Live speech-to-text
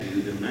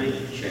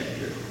9th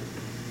chapter.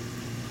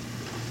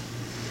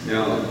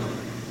 Now,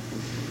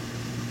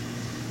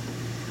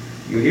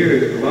 you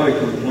hear a lot of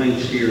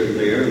complaints here and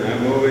there, and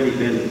I've already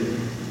been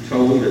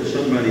told that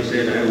somebody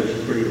said I was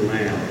pretty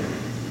loud.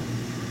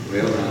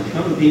 Well, now,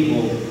 some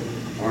people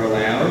are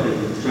loud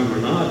and some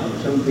are not,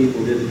 and some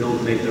people just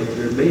don't make up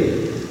their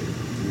bed,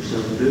 and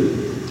some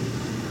do.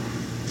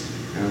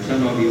 Now,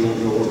 some of you won't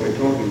know what we're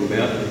talking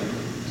about, but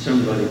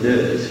somebody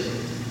does.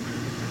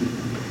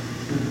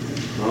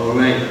 All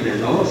right,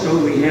 and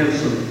also we have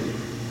some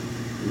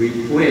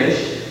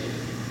requests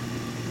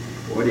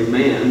or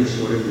demands,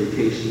 whatever the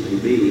case may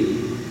be,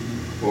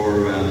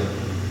 for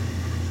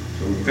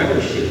some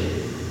fellowship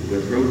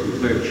with Rose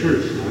Clare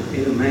Church. Now, I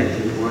can't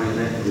imagine why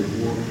that would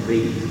want to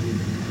be.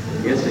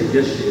 I guess they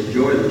just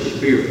enjoy the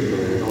spirit,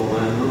 that's all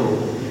I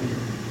know.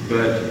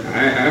 But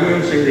I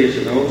will say this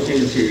in all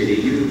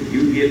sincerity,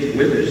 you get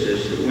with us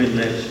as to when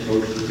that's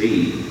supposed to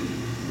be,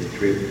 the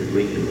trip to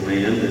Lincoln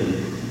Land, and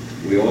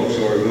we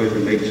also are going to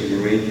make some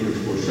arrangements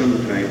for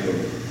some type of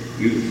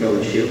youth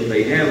fellowship.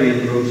 They have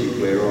in Rose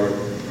Clare or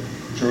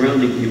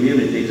surrounding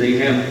communities, they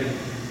have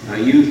a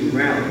youth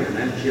rally, and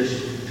that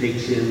just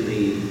takes in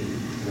the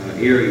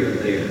area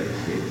there.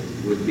 It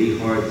would be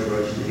hard for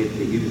us to get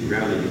the youth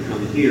rally to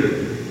come here,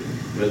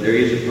 but there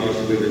is a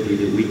possibility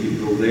that we could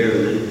go there,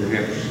 and then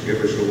perhaps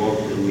ever so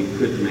often we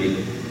could make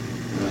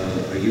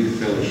a youth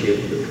fellowship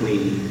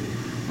between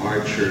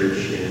our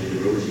church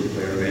and Rose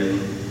Clare and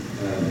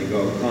the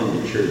God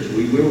Convent Church.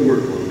 We will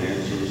work on that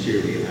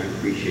sincerely, and I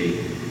appreciate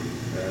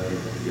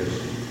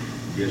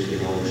just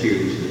in all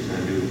seriousness, I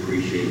do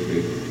appreciate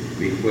the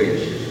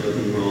request. There's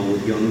nothing wrong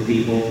with young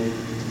people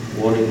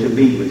wanting to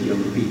be with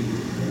young people.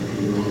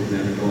 Nothing wrong with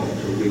that at all.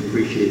 So we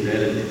appreciate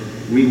that, and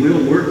we will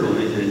work on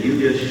it. And you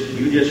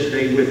just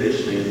stay with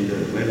us and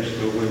let us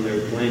know when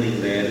they're planning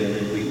that, and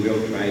then we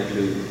will try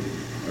to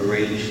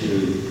arrange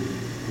to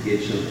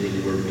get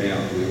something worked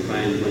out. We'll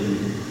find when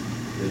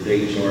the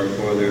dates are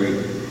for their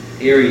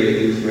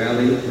area youth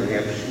rally.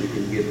 Perhaps we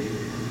can get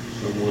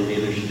someone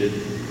interested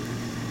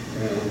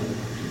to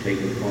take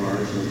a car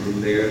or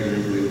something there, and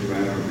then we'll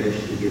try our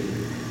best to get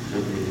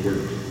something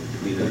worked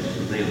between us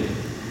and them.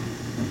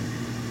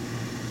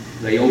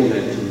 They owe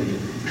that to me.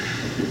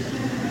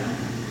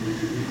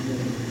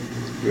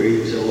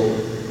 Praise the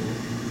Lord.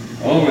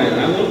 All right,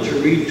 I want to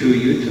read to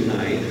you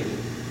tonight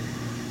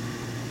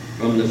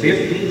from the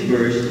 15th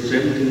verse, the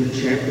 17th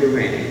chapter of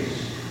Acts.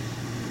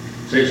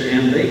 It says,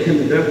 "And they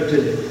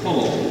conducted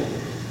Paul,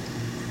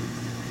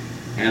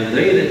 and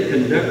they that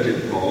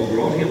conducted Paul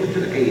brought him to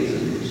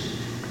Athens,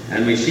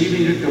 and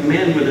receiving a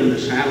commandment unto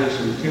Silas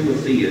and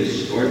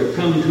Timotheus, or to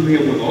come to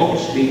him with all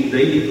speed,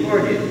 they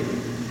departed.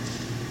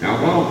 Now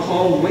while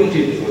Paul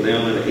waited for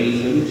them at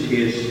Athens,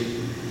 his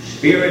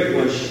spirit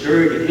was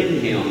stirred in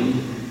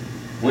him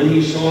when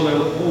he saw the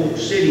whole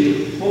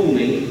city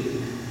wholly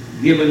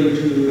given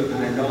to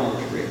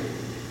idolatry."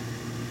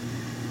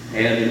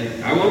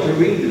 And I want to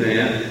read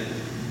that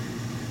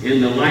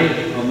in the light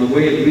of the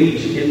way it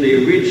reads in the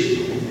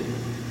original.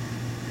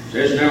 It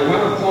says, "Now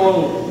while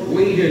Paul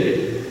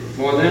waited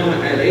for them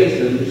at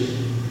Athens,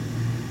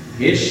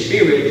 his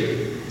spirit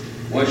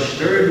was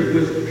stirred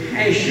with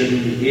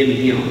passion in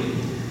him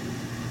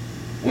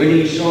when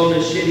he saw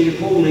the city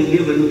wholly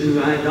given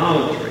to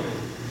idolatry."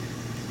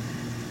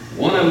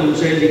 One of them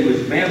says he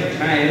was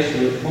baptized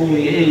with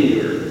holy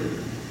anger,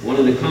 one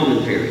of the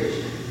commentaries.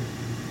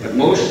 But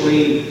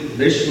mostly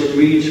this one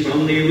reads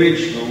from the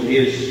original,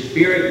 "His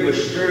spirit was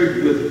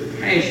stirred with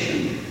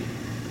passion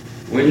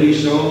when he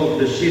saw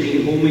the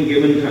city wholly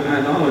given to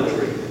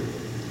idolatry."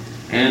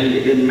 And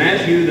in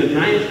Matthew, the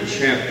 9th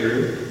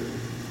chapter,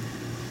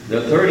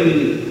 the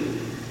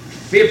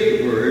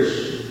 35th verse,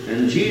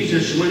 "And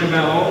Jesus went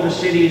about all the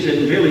cities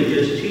and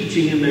villages,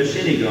 teaching in their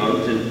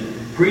synagogues and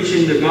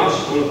preaching the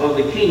gospel of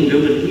the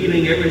kingdom and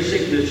healing every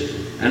sickness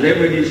and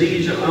every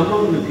disease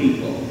among the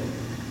people.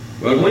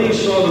 But when he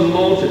saw the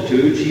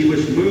multitudes, he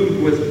was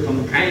moved with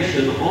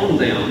compassion on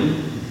them,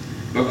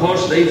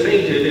 because they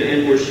fainted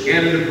and were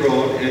scattered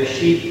abroad as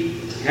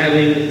sheep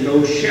having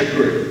no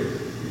shepherd."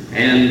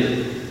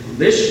 And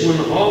this one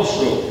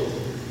also,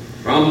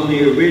 from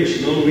the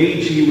original,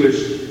 reads, "He was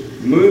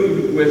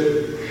moved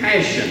with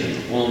passion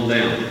on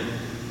them,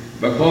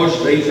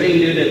 because they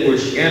fainted and were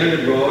scattered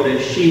abroad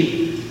as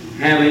sheep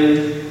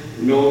having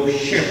no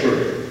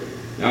shepherd."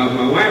 Now, if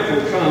my wife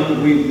will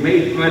come, we've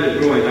made quite a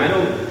drawing. I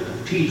don't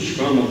teach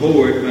from a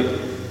board, but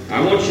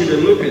I want you to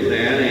look at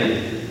that,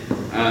 and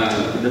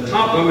the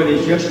top of it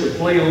is just a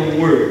play on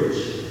words.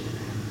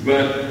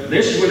 But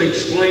this would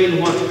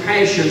explain what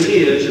passion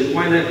is and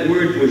why that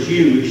word was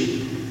used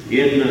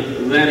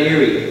in that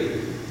area.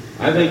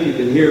 I think you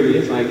can hear me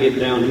if I get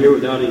down here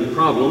without any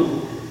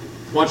problem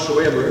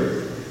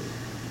whatsoever.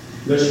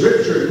 The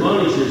Scripture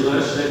admonishes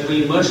us that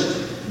we must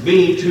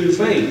be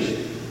two-faced.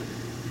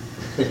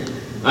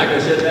 Like I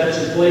said, that's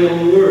a play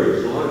on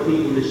words. A lot of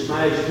people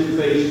despise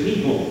two-faced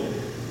people.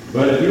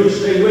 But if you'll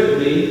stay with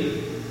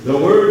me, the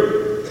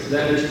word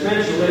that is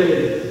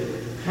translated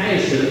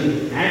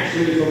passion,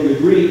 actually from the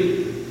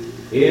Greek,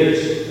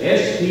 is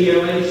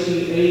S-P-L-A-C-H-N-A,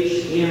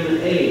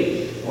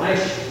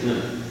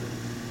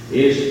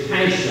 is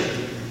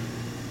passion.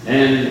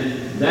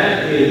 And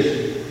that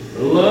is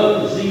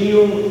love,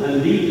 zeal,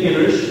 and deep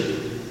interest,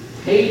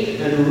 hate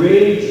and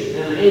rage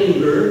and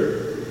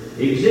anger,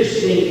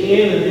 existing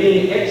in and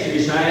being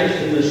exercised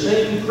in the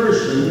same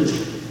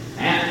person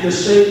at the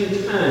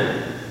same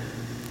time.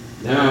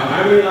 Now,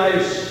 I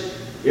realize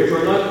if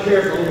we're not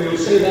careful, we'll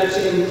say that's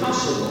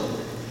impossible,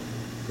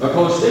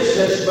 because this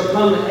has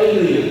become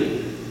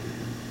alien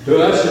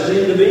to us as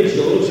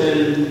individuals,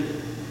 and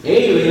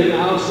alien,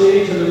 I'll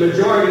say, to the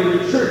majority of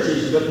the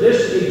churches. But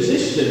this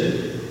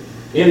existed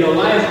in the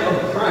life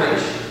of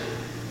Christ,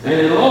 and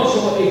it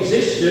also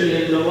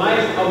existed in the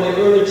life of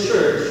the early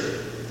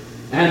church.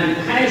 And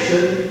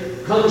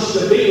passion comes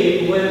to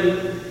being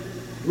when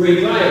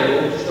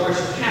revival starts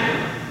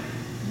happening.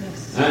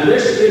 Yes. And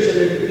this is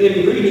an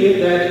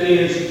ingredient that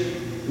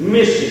is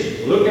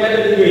missing. Look at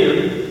it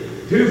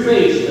again.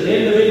 Two-faced. An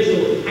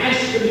individual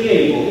has to be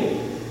able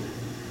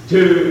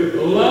to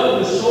love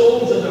the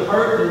souls of the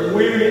hurt and the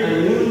weary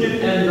and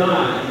wounded and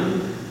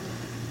dying,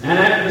 and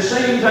at the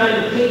same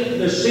time hate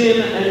the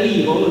sin and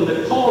evil and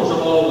the cause of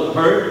all the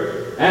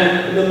hurt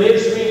and the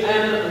misery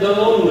and the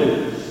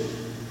loneliness.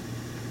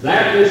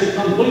 That is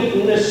a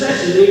complete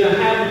necessity to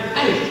have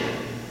passion.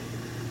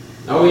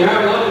 Now, we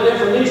have a lot of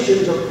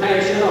definitions of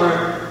passion.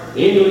 Our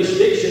English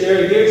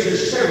dictionary gives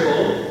us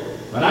several,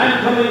 but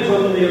I'm coming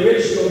from the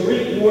original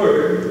Greek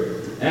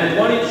word and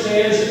what it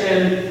says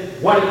and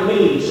what it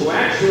means. So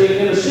actually,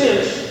 in a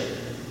sense,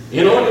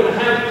 in order to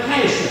have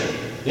passion,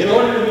 in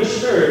order to be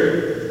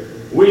stirred,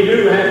 we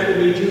do have to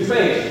be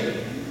two-faced.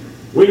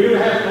 We do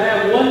have to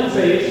have one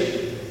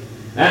face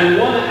and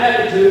one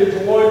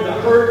attitude toward the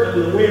hurt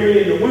and the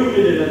weary and the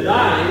wounded and the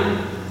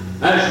dying,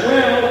 as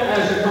well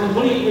as a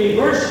complete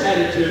reverse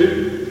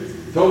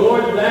attitude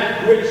toward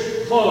that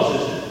which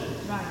causes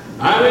it. Right.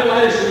 I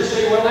realize you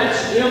say, well,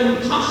 that's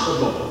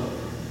impossible.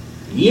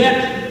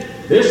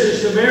 Yet, this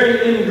is the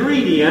very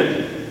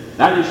ingredient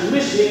that is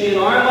missing in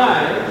our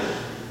lives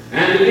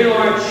and in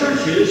our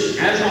churches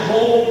as a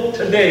whole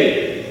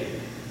today.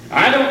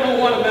 I don't know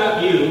what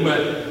about you,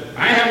 but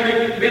I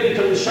have been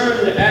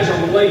concerned as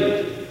of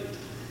late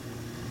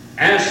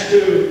as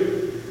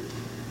to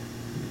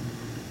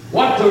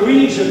what the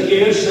reason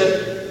is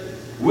that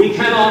we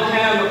cannot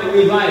have a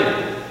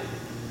revival.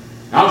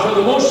 Now, for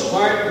the most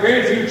part,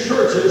 very few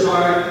churches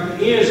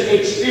is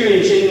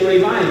experiencing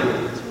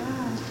revival.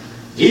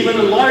 Even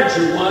the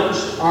larger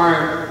ones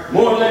are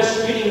more or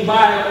less getting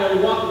by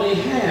on what they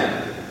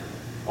have.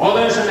 Oh,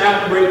 there's an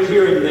outbreak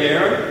here and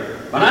there,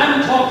 but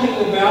I'm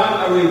talking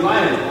about a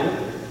revival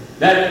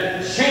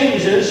that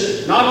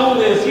changes not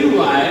only a few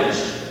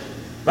lives,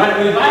 but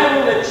a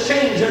revival that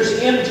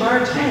changes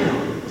entire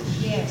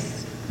towns.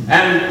 Yes.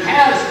 And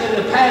has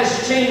in the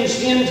past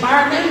changed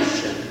entire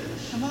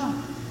nations. Come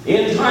on.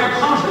 Entire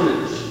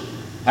continents.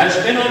 Has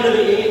been under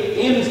the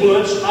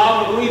influence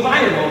of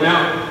revival.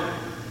 Now,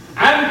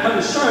 I'm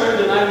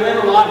concerned, and I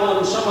read a lot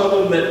on some of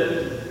them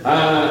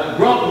that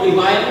brought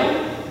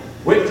revival.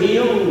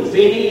 Whitfield and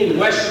Finney and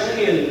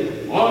Wesley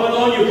and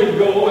on you could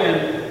go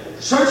and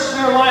search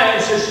their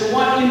lives as to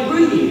what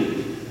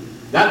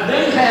ingredient that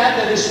they had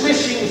that is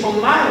missing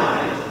from my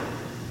life,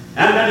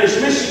 and that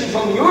is missing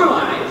from your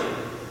life,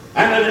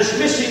 and that is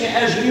missing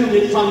as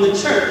unit from the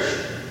church.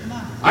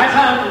 I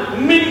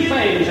found many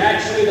things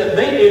actually that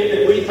they did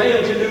that we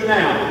fail to do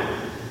now.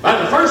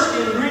 But the first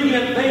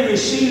ingredient they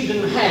received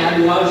and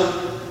had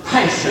was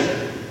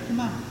passion.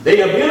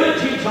 The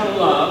ability to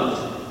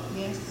love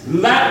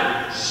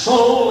that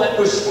soul that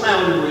was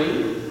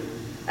floundering,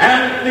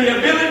 and the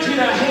ability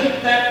to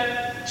hate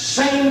that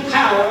same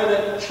power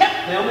that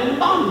kept them in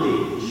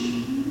bondage.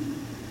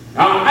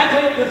 Now, I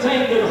think the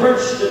thing that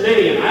hurts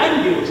today, and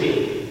I'm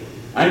guilty,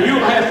 and you'll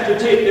have to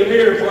take the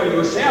mirror for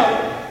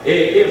yourself.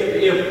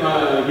 If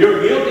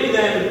you're guilty,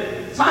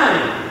 then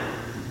fine.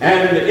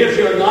 And if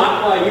you're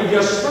not, why, you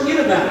just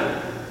forget about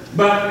it.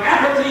 But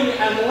apathy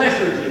and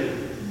lethargy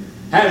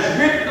has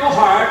gripped the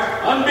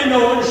heart,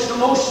 unbeknownst to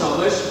most of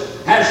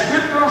us, has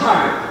gripped our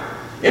heart.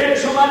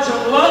 Insomuch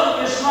of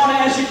love is not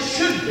as it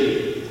should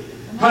be.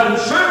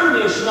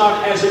 Concern is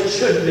not as it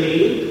should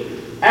be.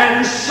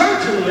 And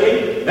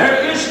certainly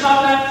there is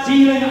not that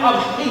feeling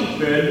of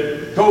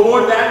hatred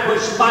toward that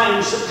which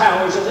binds the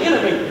powers of the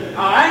enemy.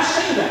 Now, I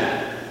say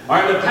that,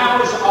 or the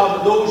powers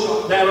of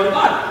those that are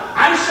God.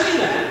 I say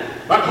that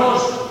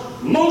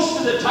because most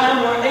of the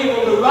time we're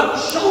able to rub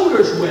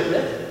shoulders with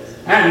it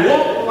and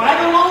walk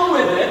right along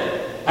with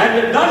it, and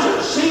it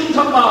doesn't seem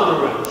to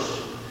bother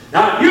us.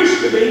 Now, it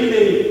used to be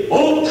the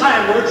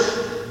old-timers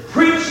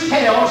preached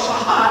hell so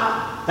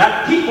hot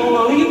that people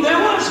believed there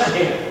was a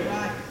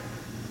hell. Right.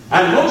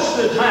 And most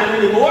of the time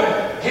anymore,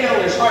 hell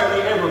is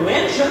hardly ever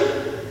mentioned.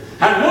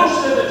 And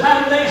most of the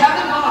time they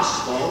had a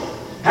gospel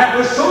that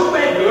was so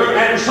regular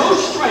and so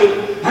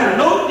straight and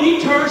no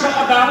detours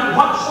about it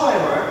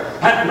whatsoever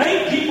that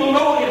made people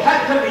know it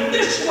had to be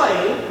this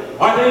way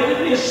or they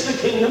would miss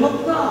the kingdom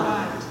of God.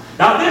 Right.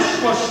 Now,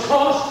 this was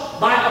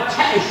caused by a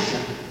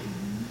passion,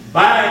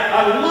 by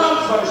a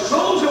love for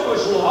souls that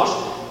was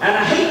lost, and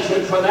a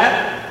hatred for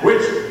that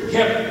which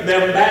kept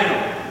them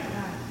bound.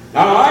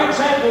 Now, our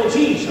example,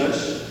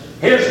 Jesus,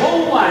 his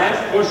whole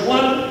life was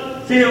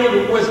one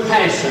filled with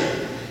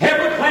passion.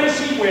 Every place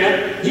he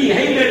went, he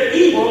hated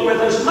evil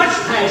with as much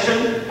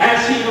passion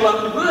as he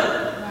loved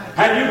good.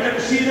 And you can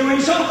see the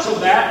results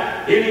of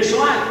that in his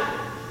life.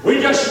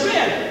 We just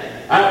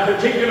read a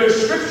particular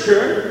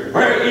scripture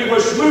where he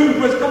was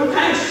moved with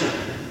compassion.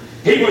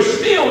 He was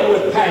filled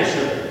with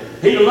passion.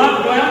 He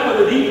loved them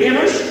with a deep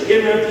interest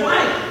in their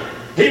plight.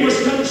 He was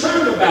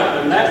concerned about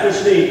them. That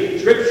was the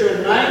scripture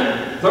in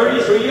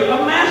 9:33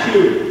 of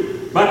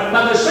Matthew. But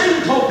by the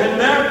same token,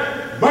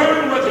 there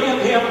burned within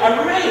him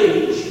a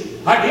rage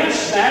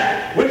against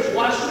that which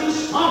was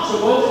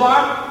responsible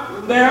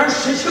for their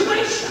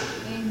situation.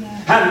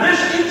 Amen. And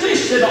this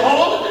existed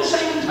all at the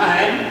same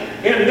time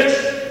in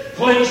this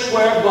place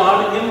where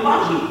God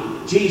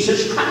embodied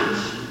Jesus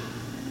Christ.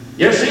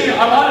 You see, a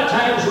lot of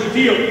times we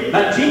feel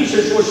that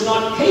Jesus was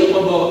not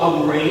capable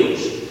of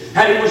rage,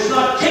 and he was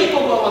not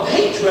capable of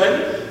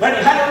hatred, but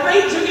he had a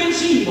rage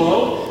against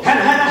evil, and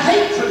had a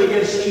hatred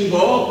against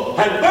evil,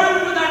 and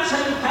burned with that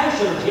same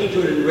passion of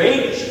hatred and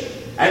rage,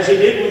 as he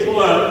did with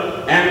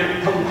love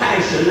and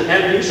compassion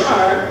and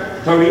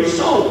desire to reach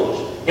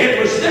souls. It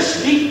was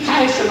this deep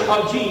passion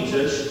of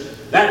Jesus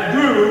that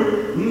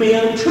drew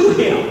men to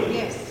him.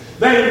 Yes.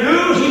 They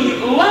knew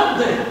he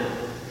loved them,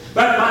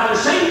 but by the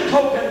same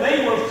token,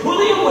 they were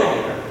fully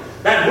aware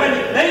that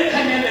when they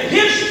came into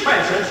his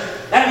presence,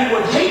 that he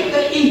would hate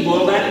the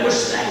evil that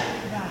was there.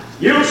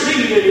 You'll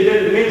see that he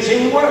didn't mince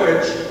any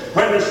words.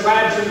 When the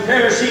scribes and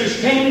Pharisees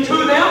came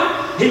to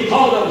them, he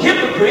called them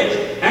hypocrites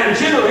and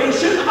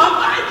generation of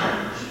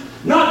vipers.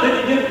 Not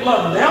that he didn't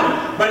love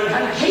them, but he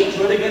had a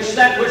hatred against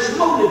that which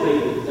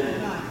motivated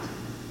them. Right.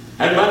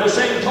 And by the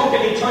same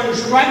token, he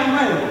turns right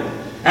around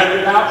and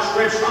with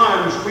outstretched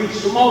arms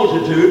preached to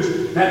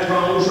multitudes that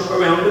throngs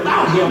around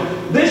about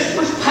him. This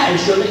was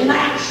passion in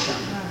action.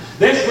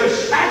 This was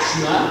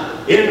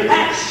spasma in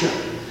action.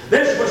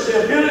 This was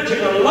the ability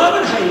to love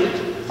and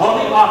hate on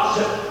the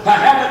opposite, to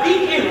have a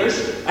deep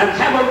interest and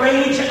have a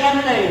rage and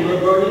an anger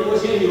burning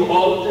within you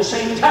all at the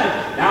same time.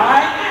 Now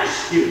I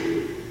ask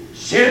you,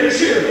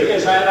 sincerely,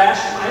 as I've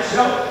asked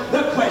myself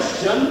the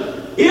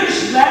question,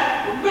 is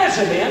that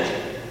resident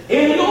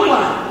in your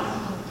life?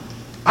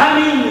 I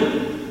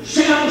mean,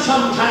 sin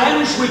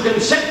sometimes we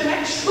can sit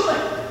next to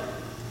it,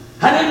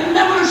 and it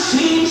never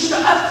seems to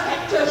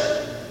affect us.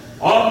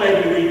 Or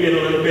maybe we get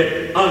a little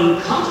bit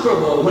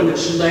uncomfortable when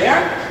it's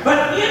there.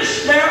 But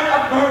is there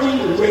a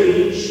burning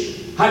rage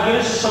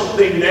against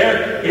something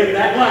there in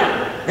that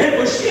life? It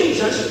was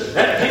Jesus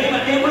that came,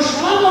 and it was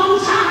love on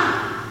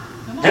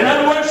fire. In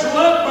other words,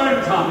 love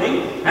burned from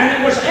him,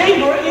 and it was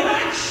anger in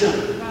action.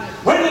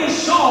 When he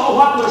saw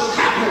what was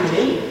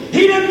happening,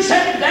 he didn't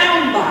sit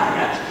down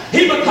by it.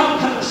 He became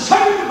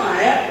concerned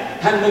by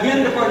it and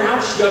began to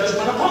pronounce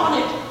judgment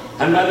upon it.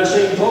 And by the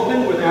same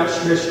token, with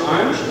outstretched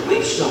arms, to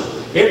reach them.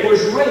 It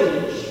was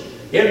rage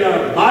in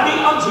the body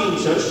of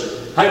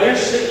Jesus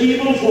against the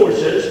evil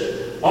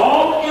forces,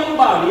 all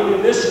embodied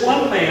in this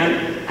one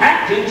man,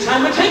 acting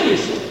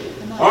simultaneously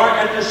or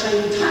at the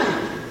same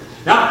time.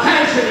 Now,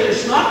 passion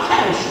is not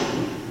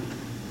passion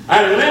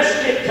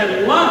unless it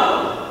can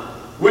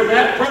love with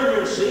that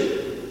fervency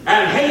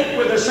and hate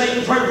with the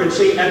same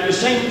fervency at the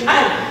same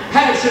time.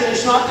 Passion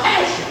is not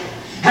passion.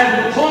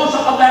 And because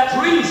of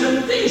that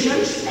reason,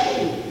 visions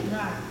fade.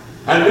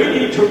 And we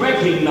need to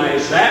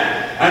recognize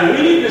that, and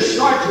we need to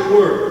start to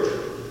work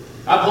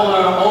upon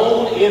our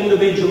own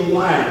individual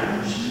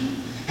lives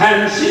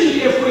and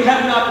see if we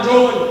have not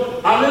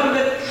grown a little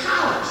bit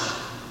callous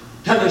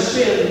to the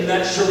sin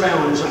that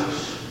surrounds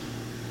us,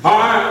 or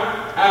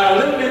a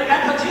little bit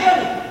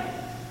apathetic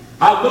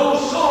of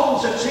those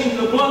souls that seem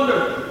to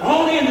blunder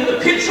only into the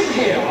pits of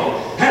hell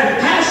and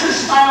pass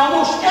us by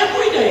almost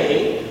every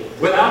day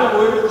without a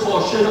word of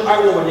caution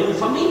or warning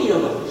from any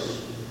of us.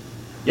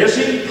 You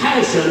see,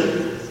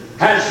 passion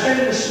has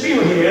been the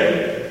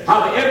spearhead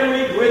of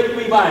every great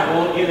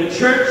revival in a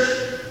church,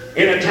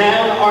 in a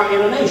town, or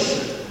in a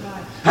nation.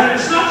 Right. And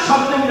it's not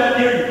something that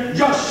you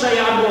just say,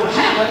 I'm going to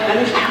have it, and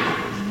it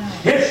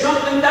happens. No. It's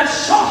something that's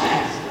sought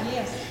after.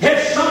 Yes.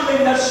 It's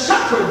something that's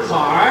suffered for,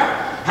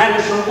 and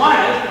it's a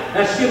life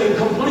that's given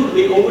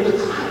completely over to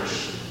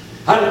Christ.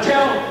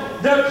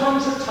 Until there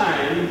comes a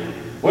time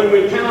when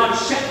we cannot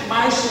sit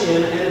by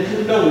sin and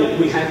condone it,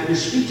 we have to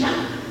speak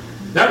out.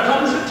 There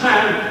comes a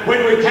time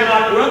when we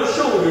cannot rub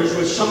shoulders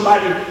with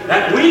somebody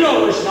that we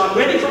know is not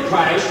ready for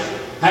Christ,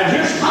 and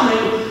his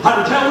coming,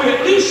 until we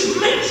at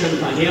least mention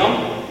to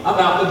him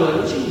about the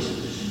blood of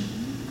Jesus.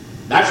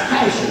 That's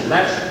passion.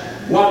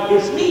 That's what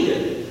is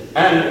needed.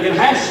 And it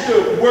has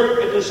to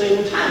work at the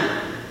same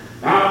time.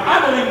 Now,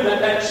 I believe that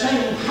that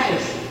same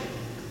passion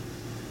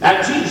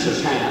that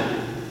Jesus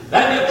had,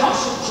 that the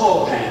Apostle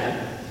Paul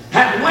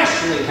had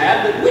Wesley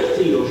had, that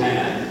Whitfield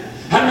had,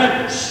 and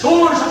that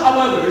scores of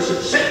others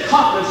that set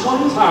continents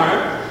on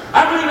fire,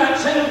 I believe that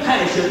same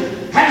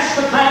passion has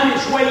to find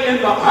its way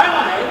into our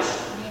lives,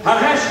 and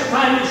has to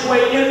find its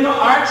way into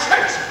our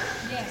churches.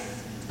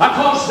 Yes.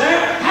 Because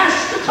there has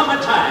to come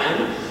a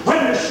time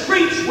when the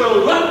streets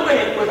will run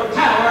red with the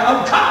power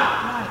of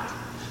God. Right.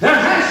 There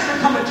has to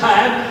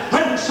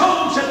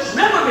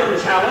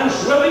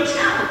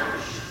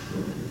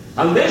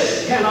And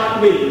this cannot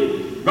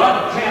be.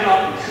 God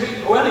cannot,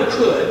 well, He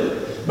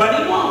could,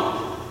 but He won't.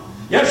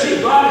 You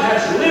see, God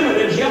has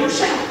limited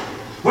Himself.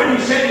 When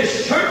He set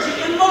His church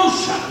in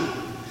motion,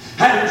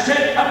 and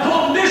said,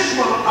 upon this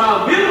one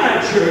I'll build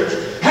my church,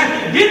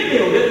 and He did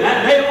build it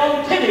that day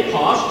on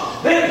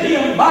Pentecost, then He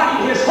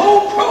embodied His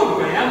whole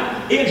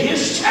program in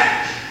His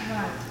church.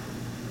 Right.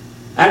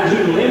 And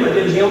He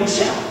limited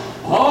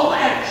Himself. All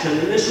action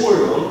in this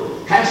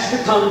world has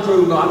to come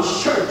through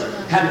God's church,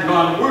 and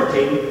God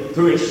working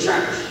through His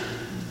church.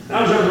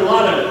 Now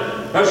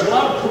there's a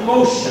lot of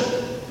promotion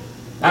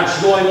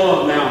that's going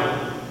on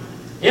now.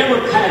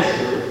 Every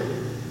pastor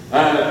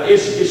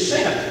is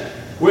set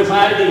with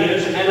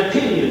ideas and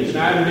opinions.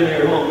 Now, I haven't been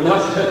there long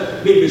enough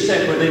to be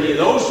beset with any of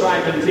those, so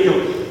I can feel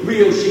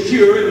real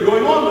secure in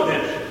going on with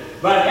it.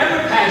 But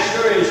every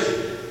pastor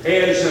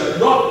is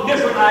got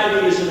different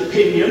ideas and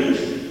opinions,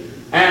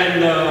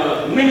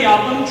 and many of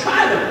them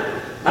try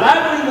them. And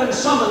I believe in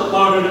some of the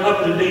modern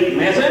up-to-date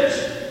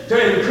methods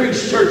to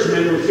increase church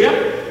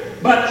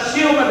membership, but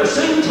still by the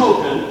same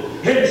token,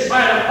 in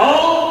spite of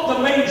all the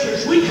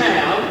measures we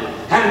have,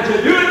 and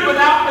to do it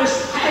without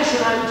this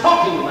passion I'm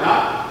talking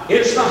about,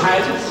 it's the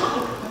height of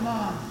folly. Come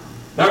on.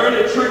 The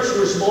early church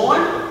was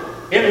born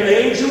in an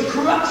age of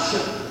corruption,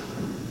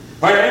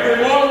 where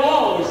every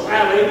law was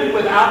violated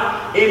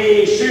without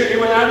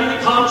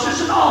any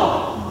conscience at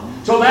all.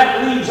 So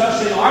that leaves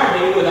us in our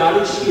day without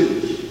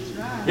excuse.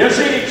 Right. You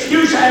see,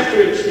 excuse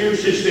after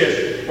excuse is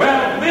this.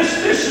 Well,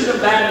 this is a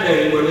bad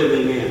day we're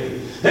living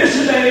in. This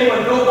is a day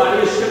when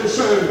nobody is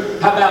concerned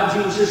about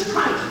Jesus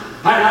Christ.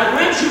 And I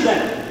grant you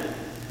that.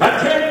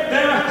 But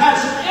there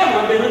hasn't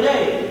ever been a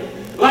day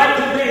like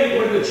the day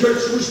when the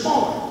church was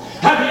born.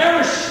 Have you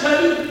ever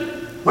studied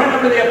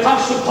whenever the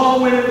Apostle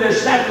Paul went in to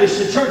establish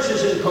the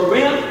churches in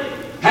Corinth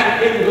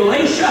and in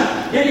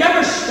Galatia? Did you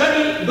ever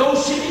study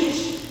those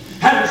cities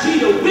and see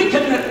the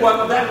wickedness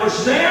that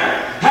was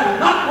there? And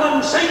not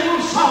one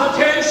single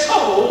solitary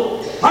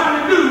soul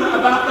hardly knew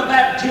about the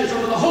baptism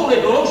of the Holy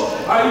Ghost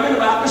or even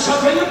about the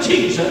suffering of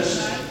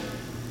Jesus.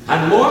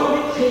 And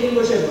moral decay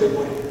was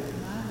everywhere.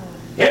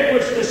 It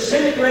was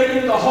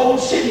disintegrating the whole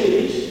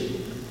cities.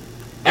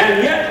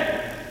 And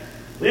yet,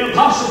 the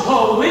Apostle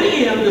Paul went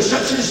into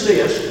such as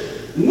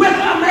this with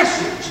a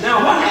message.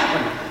 Now, what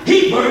happened?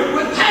 He burned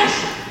with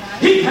passion.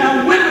 He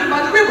found women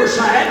by the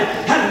riverside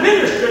and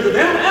ministered to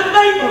them, and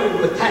they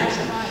burned with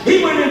passion.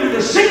 He went into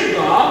the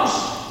synagogues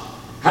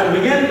and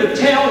began to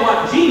tell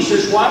what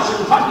Jesus was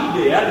and what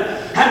He did,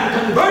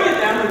 and converted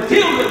them and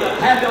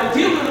had them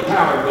filled with the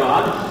power of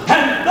God,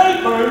 and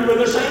they burned with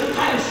the same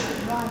passion.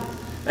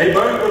 They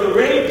burned with a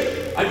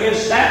rage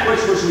against that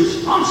which was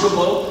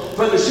responsible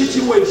for the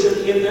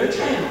situation in their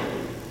town.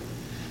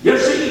 You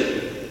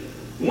see,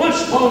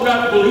 once Paul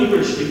got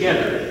believers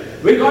together,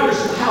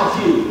 regardless of how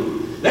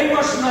few, they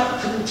was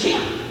not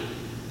content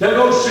to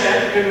go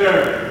sit in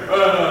their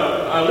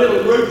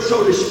little group,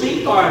 so to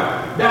speak, or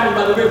down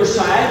by the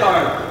riverside,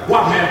 or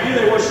what have you.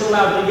 They wasn't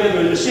allowed together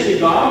in the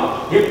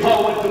synagogue. If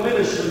Paul went to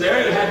minister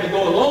there, he had to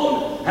go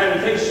alone and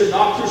face the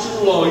doctors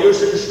and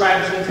lawyers and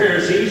scribes and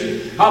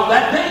Pharisees of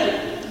that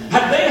day.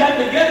 And they had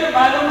together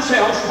by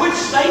themselves, which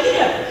they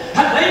did.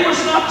 And they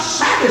was not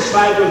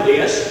satisfied with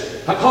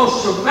this,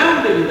 because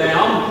surrounding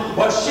them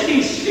was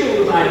cities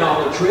filled with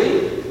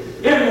idolatry,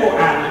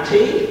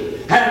 immorality,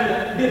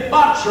 and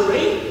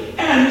debauchery,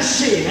 and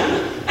sin,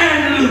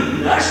 and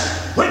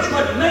lewdness, which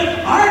would make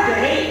our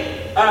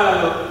day,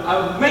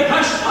 make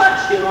us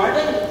much in our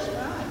days.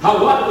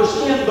 What was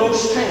in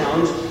those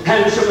towns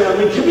and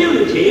surrounding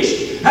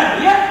communities,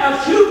 and yet a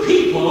few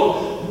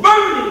people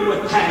burning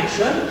with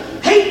passion,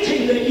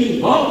 hating the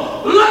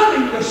evil,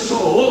 loving the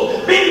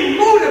soul, being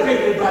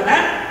motivated by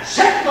that,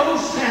 set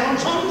those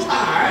towns on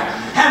fire,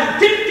 and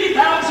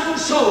 50,000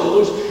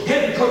 souls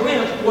in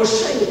Corinth were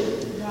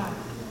saved.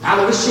 Out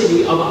of a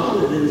city of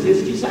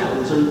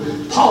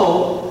 150,000,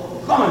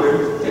 Paul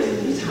garnered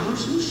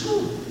 50,000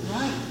 souls.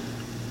 Right.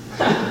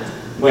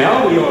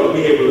 Well, we ought to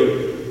be able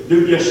to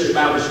do just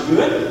about as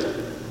good.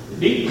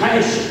 Deep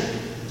passion,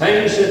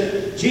 things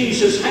that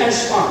Jesus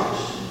has for us.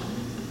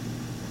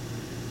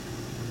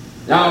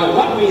 Now,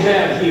 what we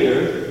have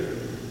here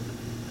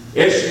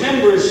is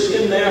members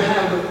in there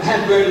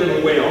had very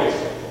little wealth.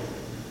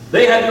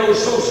 They had no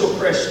social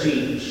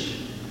prestige.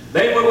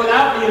 They were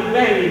without the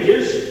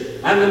advantages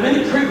and the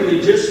many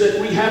privileges that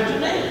we have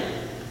today.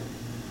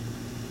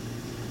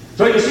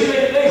 So you see,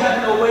 they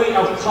had no way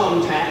of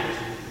contact,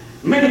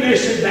 many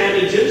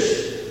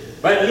disadvantages,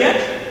 but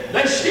yet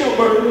they still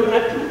burned with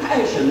that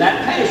compassion,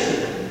 that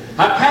passion,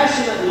 a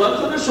passionate love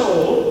for the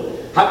soul,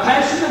 a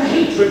passionate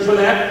hatred for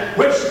that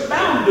which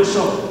bound the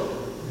soul.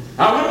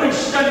 Now, when we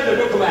study the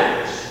book of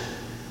Acts,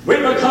 we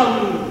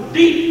become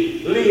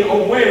deeply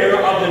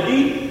aware of the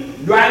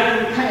deep,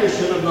 driving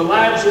passion of the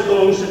lives of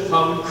those that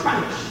followed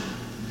Christ.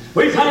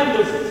 We find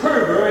the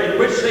fervor in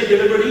which they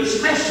delivered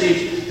each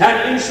message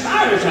that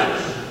inspires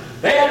us.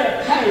 They had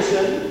a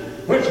passion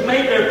which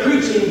made their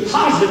preaching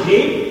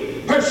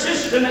positive,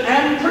 persistent,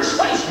 and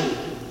persuasive.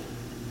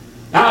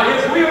 Now,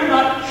 if we are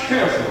not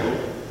careful,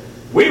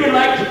 we would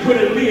like to put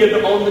a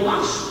lid on the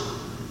gospel.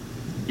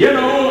 You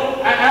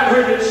know, I've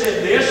heard it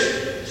said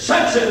this,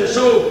 such and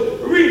so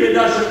really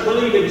doesn't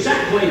believe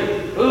exactly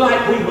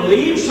like we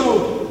believe,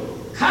 so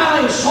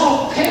kind of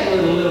soft pedal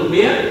it a little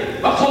bit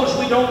because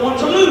we don't want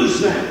to lose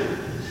them.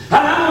 And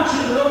I want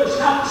you to notice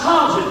how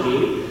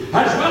positive,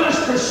 as well as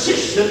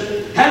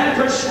persistent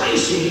and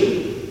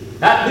persuasive,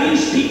 that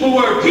these people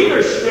were.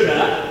 Peter stood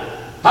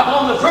up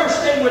on the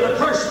first day with the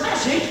first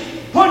message,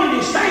 pointed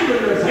his finger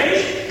in their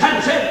face,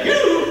 and said,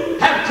 "You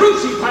have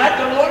crucified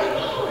the Lord of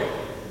glory."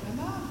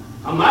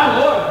 Oh, my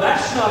Lord,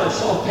 that's not a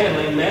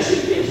soft-pedaling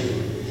message, is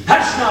it?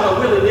 That's not a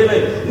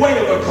willy-nilly way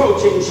of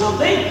approaching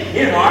something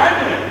in our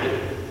day.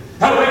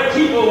 The way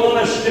people want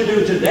us to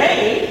do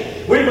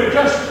today, we would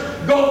just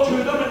go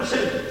to them and say,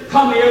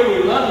 "Come here,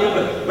 we love you,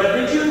 but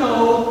did you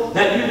know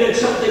that you did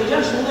something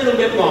just a little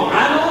bit wrong?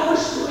 I know it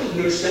was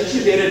 3 years since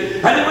you did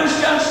it, and it was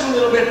just a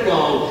little bit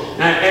wrong."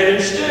 And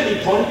instead he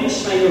pointed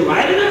his finger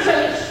right in their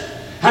face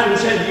and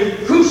said,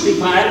 "You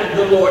crucified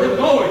the Lord of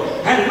glory."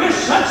 And with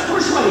such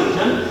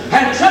persuasion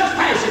and such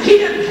passion, he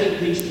didn't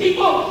hate these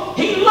people.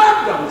 He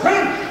loved them.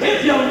 Friend,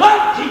 if you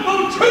love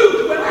people,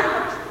 truth will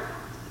out.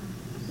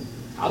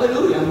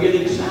 Hallelujah, I'm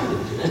getting excited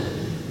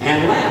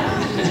and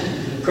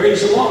loud.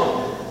 Praise the Lord.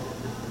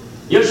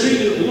 You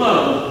see,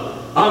 love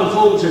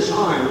unfolds its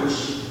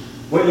arms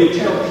when you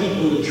tell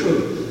people the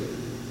truth.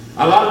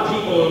 A lot of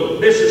people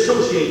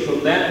disassociate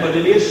from that, but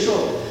it is so.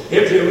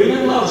 If you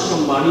really love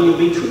somebody, you'll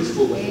be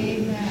truthful with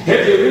them.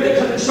 If you're really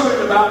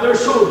concerned about their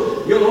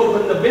soul, you'll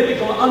open the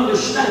biblical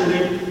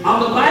understanding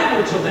of the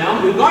Bible to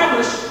them,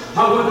 regardless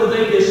of whether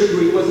they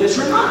disagree with this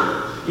or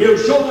not. You'll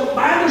show them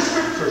by the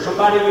Scripture.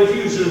 Somebody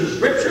refuses the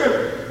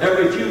Scripture, they're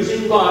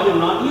refusing God and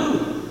not you.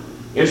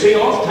 You see,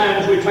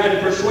 oftentimes we try to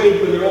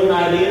persuade with their own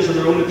ideas and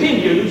their own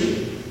opinions,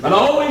 but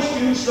always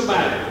use the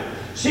Bible.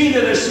 See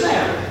that it's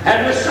there.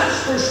 And with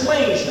such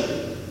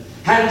persuasion,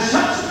 and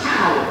such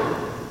power,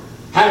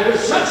 and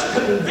with such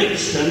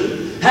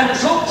conviction, and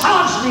so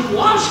positive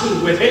was he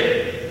with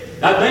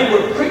it, that they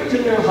were pricked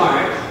in their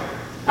heart.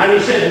 And he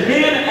said,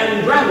 "Men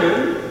and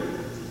brethren,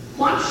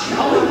 what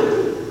shall we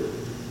do?"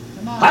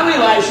 I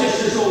realize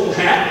this is old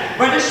hat,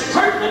 but it's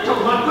pertinent to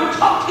what we're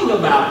talking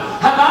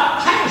about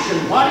passion,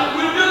 what it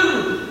will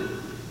do.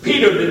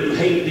 Peter didn't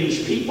hate these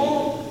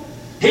people.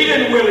 He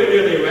didn't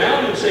willy-nilly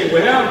around and say,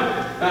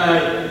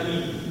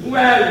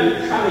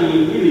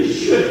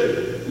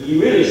 you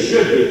really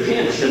should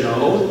repent, you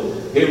know.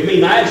 It would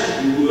be nice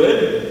if you would.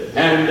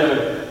 And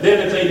then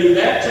if they do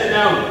that, say,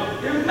 "Now,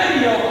 maybe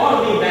you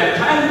ought to be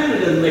baptized." It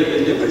doesn't make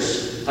any difference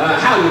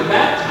how you're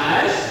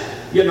baptized.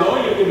 You know,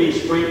 you can be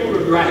sprinkled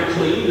or dry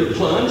cleaned or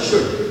plunged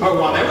or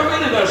whatever. It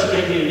really doesn't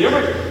make any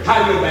difference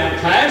how you're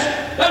baptized.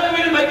 Doesn't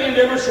really make any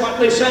difference what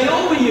they say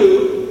over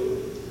you.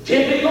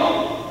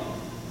 Typical.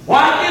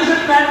 Why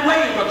isn't that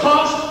way?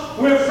 Because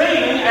we're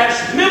failing as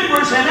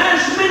members and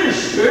as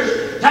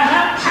ministers to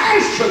have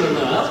passion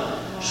enough,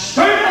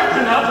 stirred up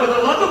enough with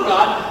the love of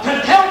God to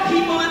tell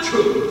people the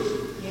truth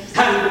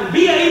and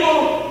be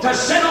able to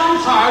set on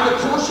fire the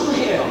course of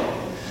hell.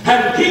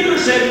 And Peter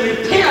said,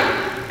 "Repent,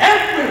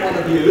 every one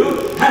of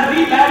you, and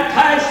be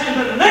baptized in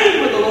the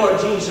name of the Lord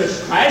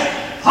Jesus Christ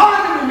for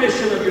the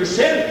remission of your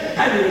sin,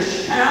 and you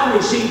shall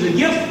receive the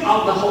gift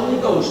of the Holy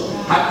Ghost."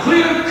 A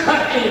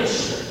clear-cut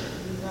answer.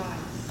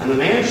 And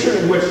an answer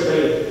in which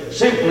they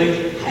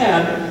simply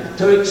had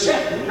to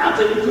accept.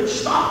 Nothing could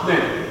stop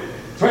them.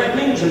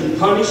 Threatenings and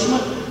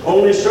punishment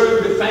only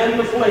served to fan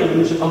the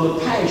flames of the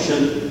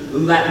passion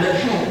that they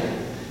had.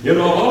 You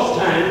know,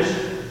 oftentimes,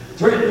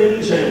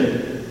 threatenings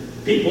and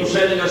people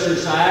setting us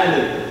aside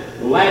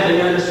and laughing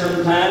at us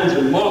sometimes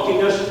and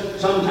mocking us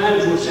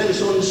sometimes will set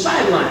us on the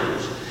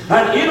sidelines.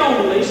 And it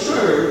only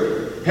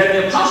served, in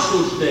the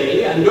Apostles'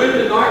 day and during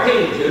the Dark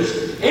Ages,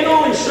 it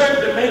only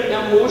served to make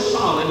them more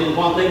solid in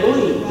what they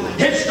believed.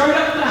 It stirred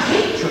up the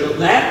hatred of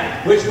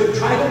that which would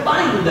try to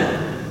bind them.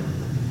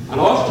 And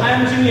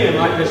oftentimes again,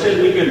 like I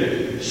said, we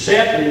can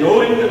set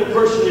knowing that a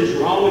person is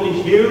wrong in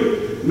his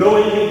view,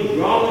 knowing he's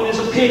wrong in his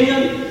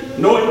opinion,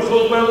 knowing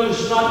full well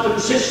it's not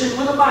consistent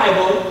with the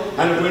Bible,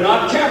 and if we're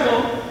not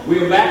careful,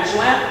 we'll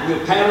backslap,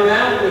 we'll pat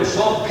around, we'll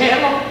soft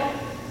pedal.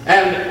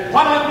 And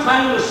what I'm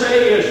trying to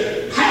say is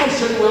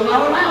passion will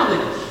not allow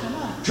this.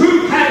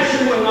 True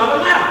passion will not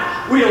allow.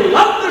 We'll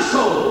love the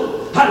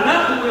soul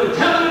enough that we'll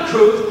tell the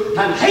truth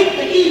and hate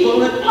the evil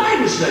that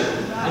blinds them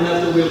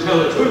enough that we'll tell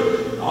the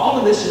truth. All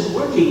of this is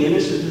working in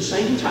us at the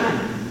same time.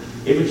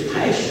 If it's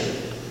passion.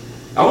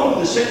 Over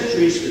the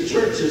centuries, the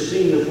church has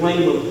seen the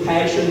flame of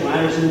passion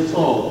rise and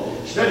fall.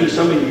 Study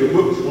some of your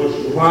books once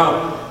in a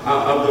while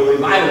of the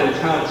revival and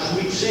how it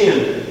sweeps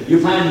in. You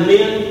find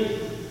men,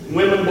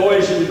 women,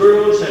 boys, and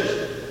girls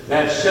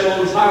that set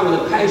on fire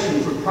with a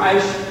passion for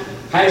Christ,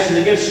 passion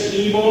against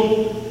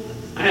evil,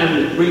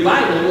 and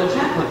revival will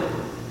happen.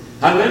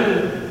 And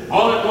then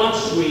all at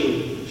once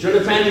we sort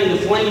of fanning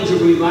the flames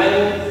of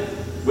revival,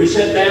 we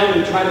sit down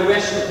and try to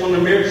rest upon the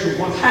merits of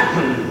what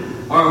happened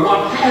or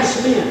what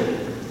has been.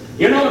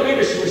 You know, the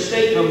biggest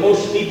mistake of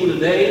most people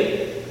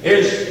today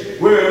is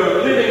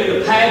we're living in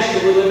the past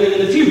and we're living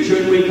in the future,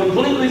 and we've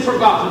completely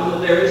forgotten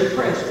that there is a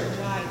present.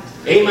 Right.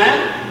 Amen?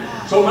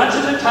 So much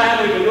of the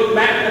time we can look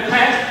back in the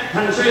past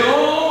and say,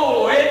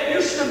 oh, it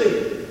used to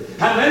be.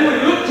 And then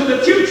we look to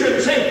the future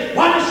and say,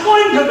 what is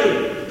going to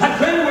be?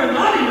 But when we're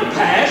not in the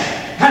past,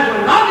 and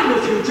we're not in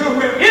the future,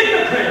 we're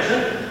in the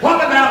present. What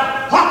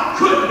about what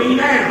could be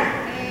now?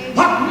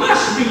 What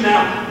must be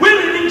now?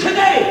 We're living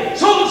today.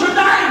 Souls are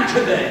dying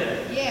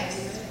today.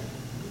 Yes.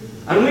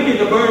 And we need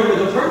to burn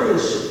with a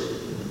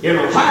fervency in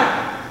our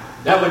heart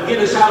that would get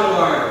us out of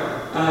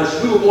our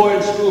schoolboy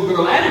and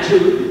schoolgirl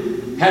attitude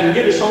and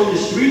get us on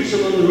the streets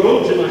and on the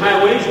roads and the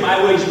highways,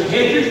 byways and the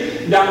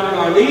hedges, down on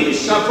our knees,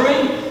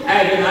 suffering,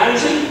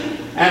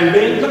 agonizing, and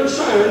being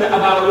concerned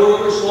about a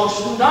world that's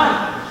lost and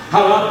dying.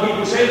 How a lot of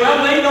people say,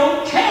 well, they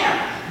don't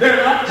care.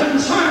 They're not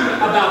concerned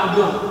about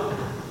God.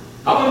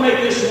 I want to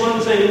make this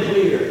one thing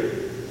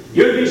clear.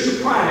 You'd be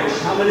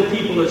surprised how many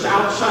people that's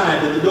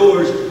outside of the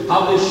doors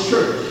of this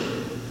church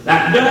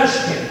that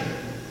does care,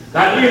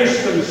 that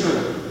is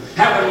concerned,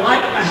 have would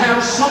like to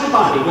have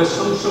somebody with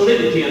some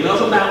solidity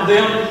enough about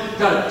them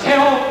to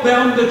tell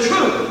them the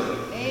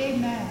truth.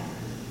 Amen.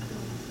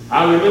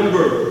 I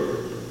remember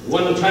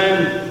one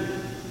time,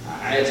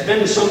 it's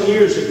been some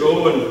years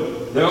ago,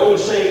 and the old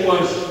saying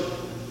was,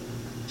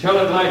 tell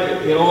it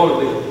like it ought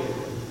to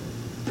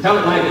be. Tell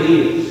it like it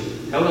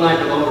is. Tell it like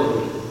it ought to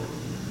be.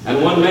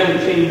 And one man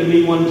came to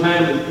me one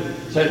time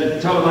and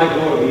said, tell it like it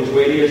ought to be, is the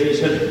way it is. He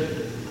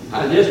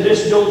said,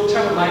 just don't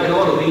tell it like it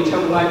ought to be,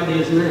 tell it like it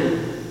is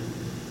now.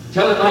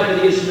 Tell it like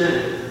it is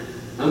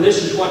now. And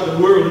this is what the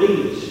world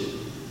needs.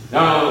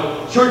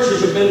 Now,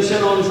 churches have been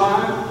set on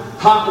fire.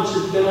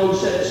 Conferences have been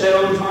set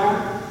on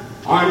fire.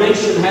 Our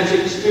nation has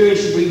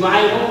experienced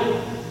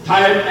revival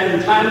time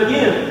and time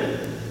again.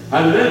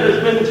 And then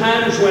there's been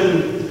times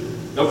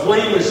when the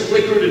flame has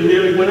flickered and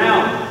nearly went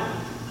out.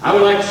 I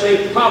would like to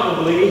say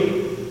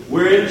probably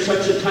we're in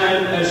such a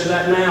time as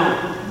that now.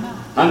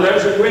 And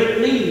there's a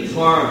great need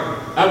for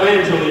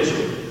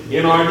evangelism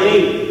in our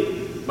day.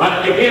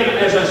 But again,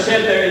 as I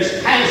said, there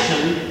is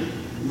passion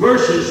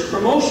versus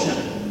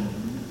promotion.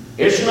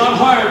 It's not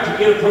hard to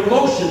get a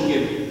promotion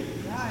given.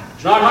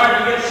 It's not hard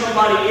to get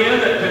somebody in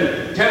that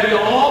can tell you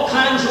all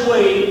kinds of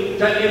ways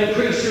to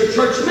increase your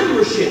church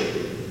membership.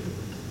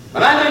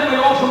 But I think we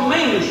often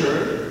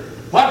measure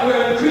what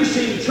we're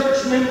increasing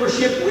church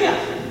membership with.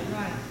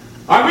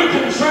 Are we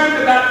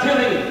concerned about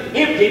filling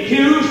empty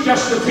pews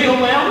just to fill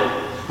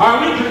them? Are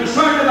we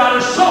concerned about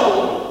a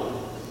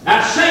soul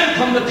that's saved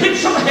from the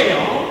pits of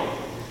hell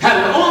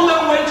and on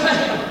their way to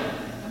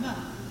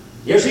heaven?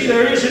 You see,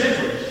 there is a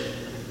difference.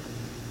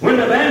 When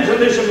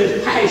evangelism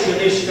is passion,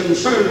 it's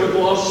concerned with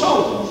lost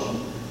souls.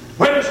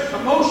 When it's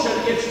promotion,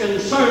 it's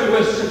concerned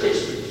with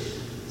statistics.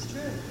 It's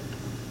true.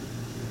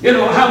 You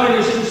know, how many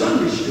is in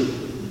Sunday school?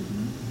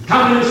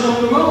 How many is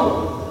on the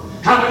road?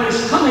 How many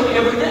is coming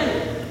every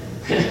day?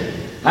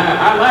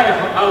 I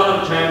laugh a lot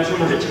of times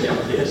when I tell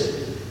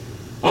this.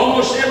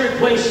 Almost every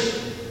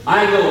place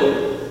I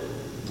go,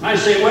 I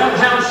say, well,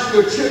 how's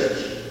your church?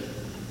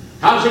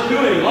 How's it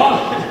doing?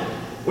 Oh,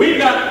 we've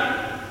got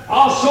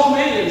so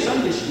many in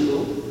Sunday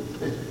school.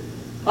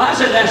 Well, I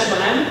said, that's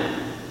fine.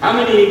 How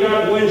many you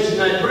got Wednesday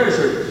night prayer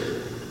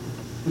service?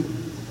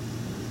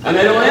 And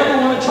they don't ever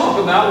want to talk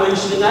about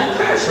Wednesday night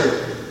prayer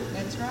service.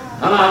 That's right.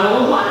 And I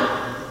don't know why.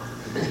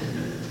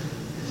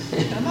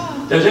 Come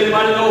on. Does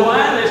anybody know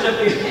why? Lift up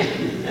your hand.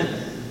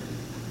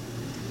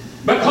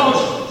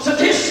 Because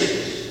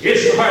statistics,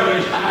 it's hardly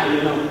as high,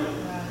 you know.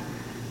 Right.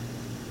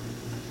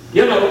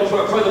 You know,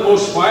 for the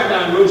most part,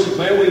 down in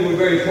Rosiclare, we were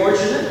very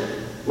fortunate.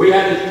 We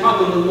had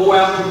probably more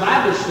out for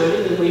Bible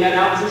study than we had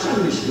out for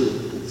Sunday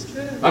school. It's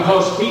true.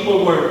 Because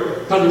people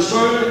were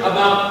concerned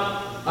about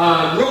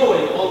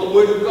growing on the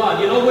Word of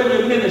God. You know, when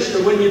you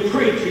minister, when you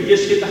preach, you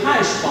just get the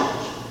high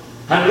spots.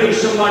 And leave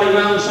somebody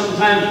around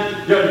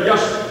sometimes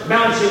just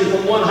bouncing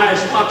from one high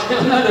spot to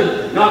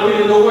another, not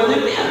really know where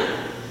they've been.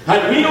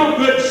 And real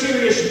good,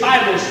 serious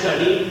Bible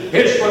study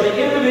is for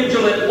the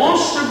individual that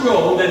wants to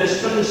grow, that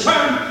is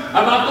concerned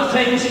about the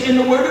things in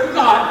the Word of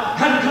God,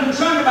 and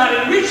concerned about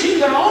enriching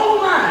their own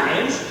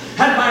lives,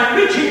 and by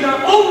enriching their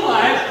own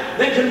lives,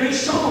 they can reach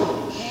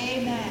souls.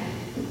 Amen.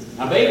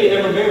 A baby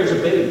never bears a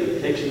baby.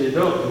 It takes an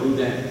adult to do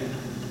that.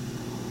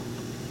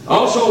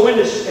 Also, when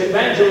it's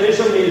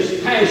evangelism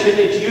is passion,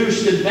 it's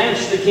used to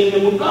advance the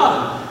kingdom of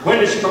God. When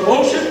it's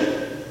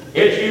promotion,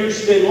 it's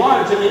used to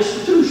enlarge an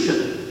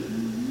institution.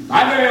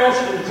 I very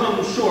often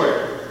come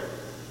short.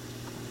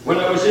 When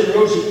I was in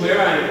Rosiclare,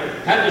 I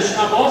had to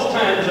stop oft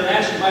times and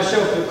ask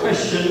myself the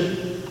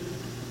question,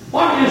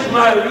 what is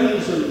my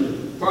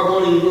reason for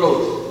wanting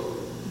growth?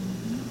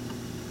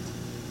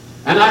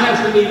 And I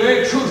have to be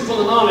very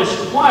truthful and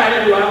honest.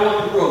 Why do I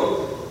want growth?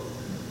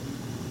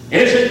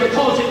 Is it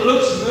because it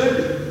looks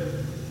good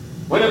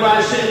whenever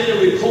I send in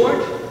a report?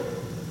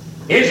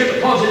 Is it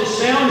because it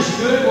sounds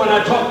good when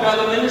I talk to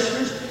other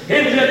ministers?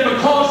 Is it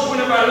because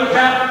whenever I look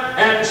out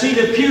and see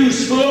the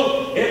pews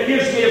full, it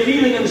gives me a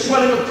feeling and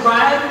swelling of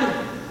pride?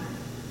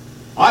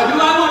 Or do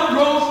I want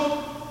growth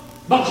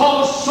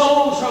because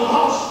souls are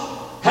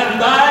lost and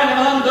dying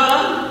and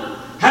undone,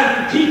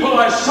 and people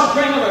are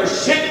suffering and are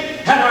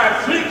sick and are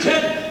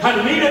afflicted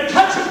and need a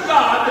touch of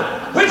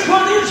God, which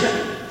one is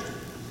it?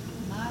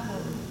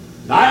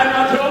 I am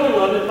not the only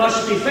one that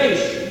must be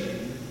faced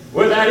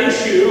with that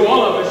issue.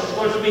 All of us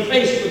must be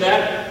faced with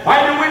that.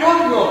 Why do we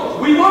want growth?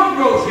 We want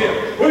growth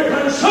here. We're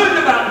concerned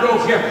about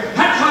growth here.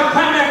 That's our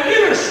primary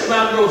interest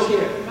about growth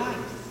here.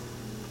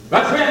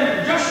 But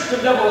friend, just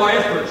to double our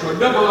efforts or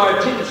double our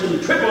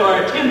attention, triple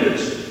our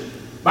attendance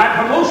by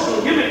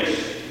promotional gimmicks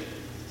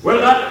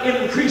will not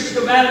increase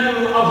the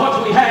value of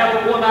what we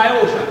have one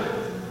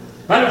iota.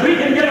 But if we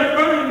can get a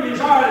burning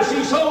desire to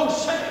see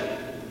souls saved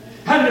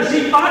and to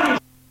see bodies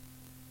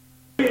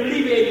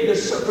alleviating the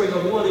suffering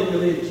of one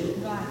individual.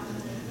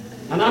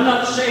 And I'm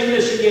not saying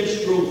this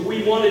against growth.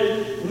 We want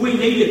it, we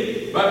need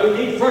it. But we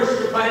need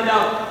first to find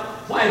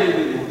out, why do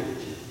we want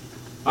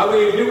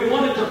it? Do we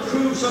want it to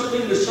prove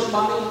something to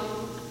somebody?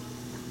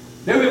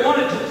 Do we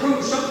want it to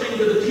prove something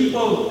to the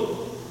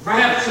people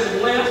perhaps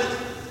that left?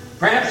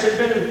 Perhaps have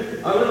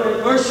been a little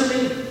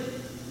adversity?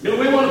 Do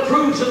we want to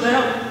prove to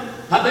them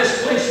that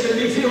this place can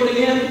be filled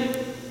again?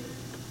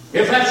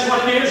 If that's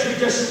what it is, we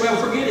just, well,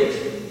 forget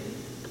it.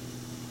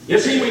 You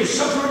see, we've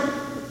suffered.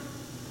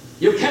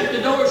 You've kept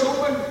the doors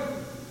open.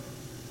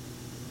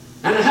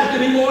 And it had to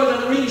be more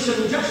than a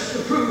reason just to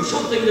prove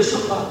something to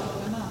somebody.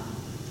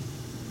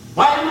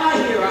 Why am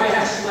I here? I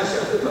ask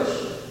myself the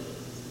question.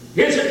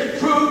 Is it to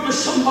prove to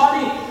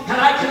somebody that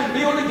I can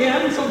build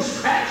again from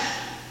scratch?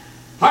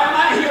 Why am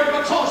I here?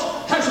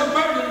 Because there's a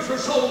burden for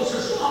souls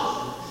that's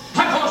lost.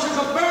 Because there's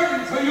a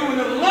burden for you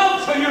and a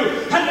love for you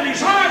and a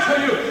desire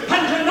for you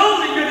and to know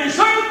that you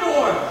deserve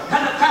more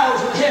and the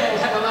powers of hell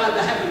have allowed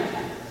to have you.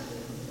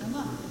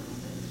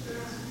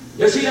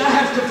 You see, I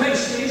have to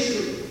face the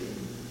issue.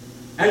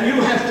 And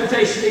you have to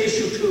face the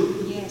issue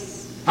too.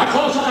 Yes.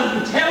 Because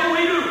until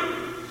we do,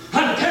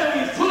 until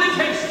we fully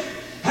face it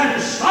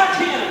and start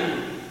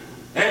in,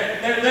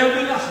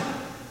 there'll be nothing.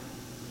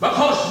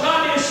 Because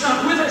God is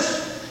not with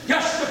us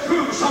just to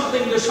prove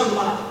something to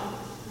somebody.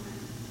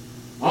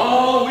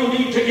 All we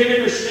need to get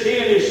interested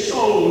in is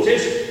souls.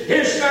 Is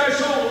their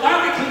soul?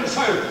 Are we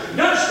concerned?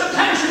 Does the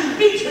passion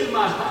beat in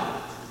my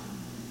heart?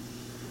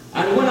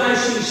 And when I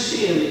see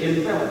sin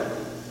envelop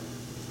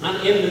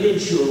an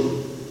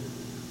individual,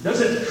 does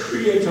it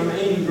create an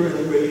anger and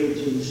a rage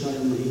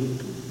inside me?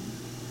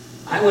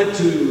 I went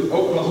to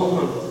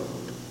Oklahoma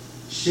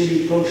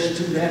City, close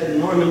to that, in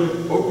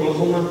Norman,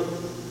 Oklahoma,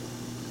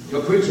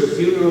 to preach a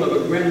funeral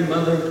of a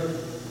grandmother.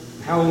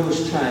 How old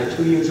was Ty?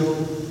 2 years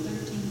old?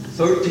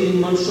 13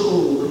 months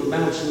old, a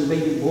bouncing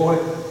baby boy.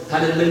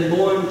 Had been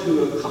born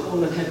to a couple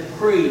that had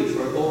prayed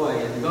for a boy,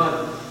 and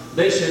God,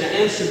 they said,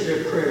 answered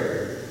their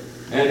prayer.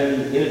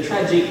 And in a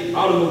tragic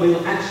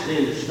automobile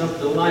accident, snuffed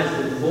the life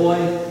of the boy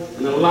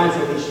and the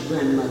life of his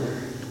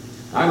grandmother.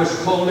 I was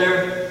called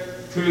there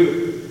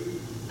to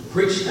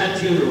preach that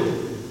funeral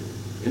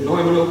in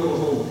Norman,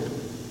 Oklahoma.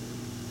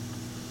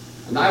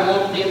 And I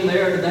walked in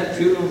there to that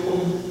funeral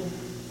home.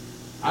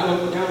 I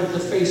looked down at the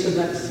face of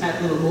that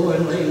fat little boy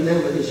laying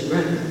there with his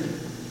grandmother.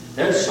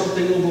 There's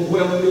something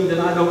overwhelmed me that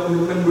I don't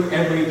remember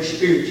ever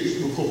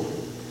experienced before.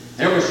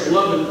 There was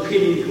love and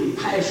pity and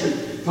compassion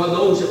for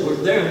those that were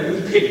there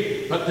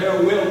weeping, but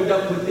there welled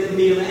up within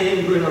me an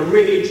anger and a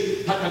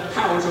rage that the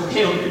powers of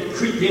hell could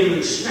creep in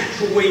and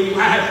snatch away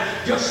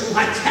life just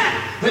like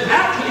that,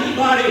 without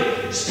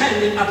anybody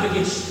standing up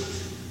against it.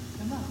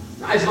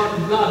 I thought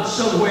God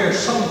somewhere,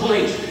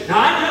 someplace. Now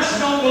I just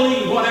don't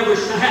believe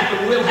whatever's to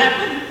happen will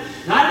happen.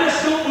 And I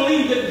just don't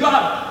believe that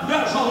God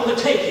does all the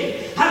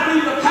taking. I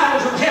believe the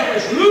powers of hell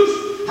is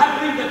loose. I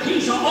believe that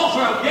He's the author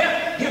of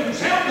death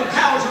Himself. The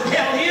powers of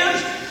hell is.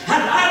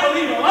 And I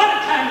believe a lot of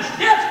times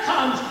death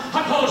comes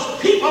because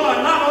people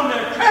are not on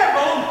their prayer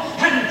bone,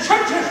 and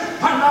churches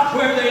are not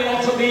where they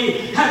ought to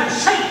be, and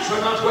saints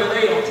are not where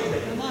they ought to be.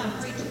 Come on,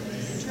 preach it.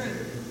 It's true.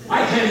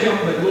 I can't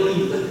help but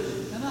believe that.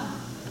 Come on.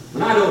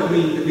 And I don't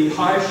mean to be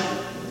harsh.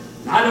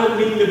 I don't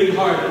mean to be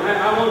hard.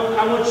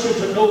 I want you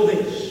to know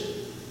this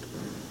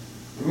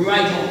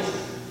right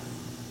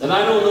off, that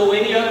I don't know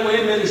any other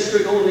way of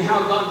ministering, only how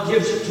God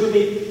gives it to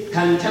me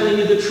and telling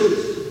you the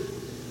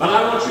truth. But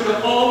I want you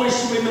to always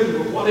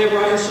remember whatever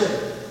I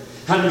say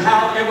and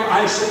however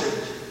I say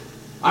it,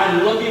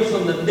 I love you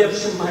from the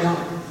depths of my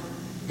heart.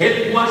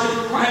 It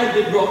wasn't pride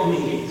that brought me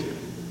here.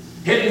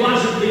 It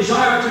wasn't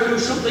desire to do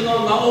something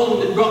on my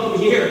own that brought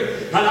me here.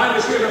 And I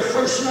was here the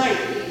first night,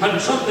 and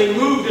something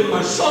moved in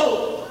my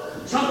soul,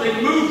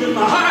 something moved in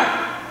my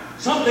heart,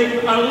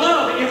 something I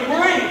love,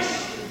 embrace.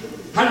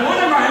 And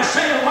whatever I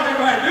say or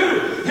whatever I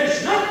do,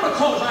 it's not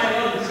because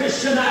I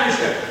unchristianize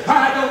you or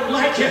I don't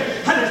like you,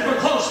 and it's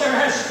because there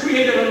has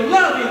created a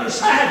love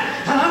inside,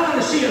 and I want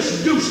to see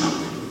us do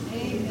something.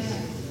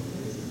 Amen.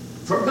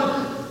 For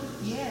God.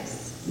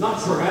 Yes.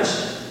 Not for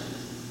us.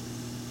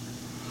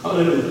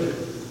 Hallelujah.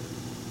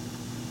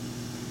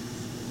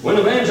 When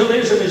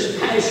evangelism is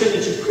passion,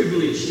 it's a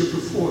privilege to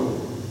perform.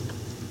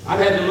 I've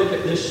had to look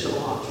at this a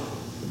lot.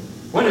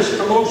 When it's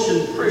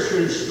promotion, pressure,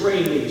 and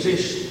strain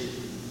exist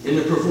in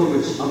the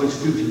performance of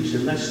its duties,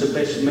 and that's the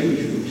best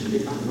measure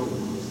if I know.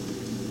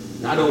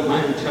 And I don't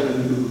mind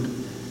telling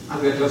you,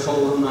 I've got to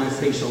fall on my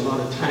face a lot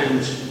of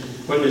times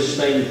when this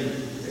thing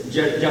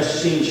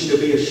just seems to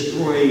be a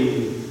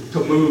strain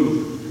to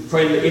move.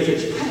 Friend, if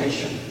it's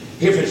passion,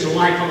 if it's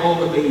like it ought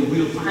to be,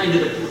 we'll find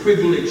it a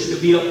privilege to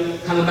be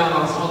kind of about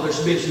our Father's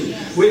business.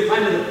 Yes. We'll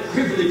find it a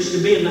privilege to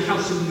be in the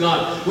house of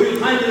God. We'll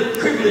find it a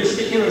privilege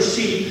to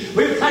intercede.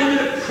 We'll find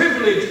it a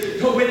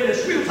privilege to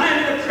witness. We'll find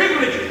it a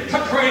privilege to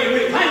pray.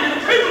 We'll find it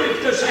a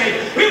privilege to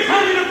sing. We'll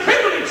find it a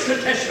privilege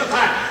to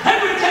testify.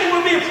 Everything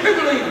will be a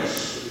privilege.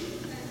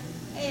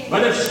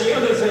 But it's the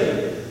other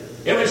thing.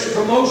 If it's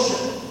promotion,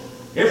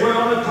 if we're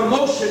on a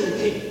promotion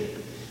kick,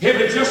 if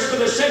it's just for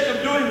the sake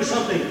of doing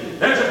something,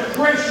 there's a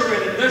pressure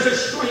in it, there's a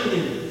strain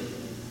in it.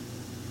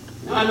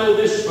 Now, I know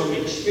this from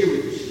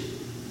experience.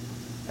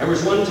 There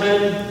was one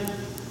time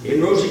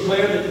in Rosie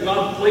Clare that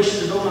God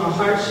placed it on our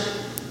hearts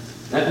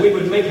that we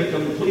would make a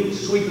complete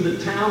sweep of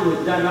the town.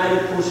 We'd divide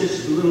it, of course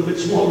it's a little bit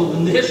smaller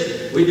than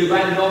this. We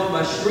divide it off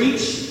by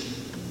streets,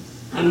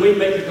 and we'd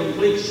make a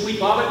complete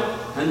sweep of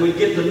it, and we'd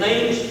get the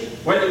names,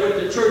 where they went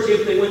to church,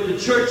 if they went to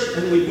church,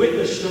 and we'd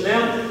witness to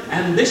them,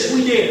 and this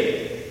we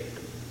did.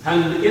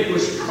 And it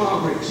was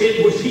progress.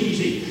 It was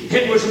easy.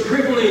 It was a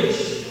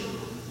privilege.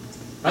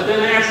 But then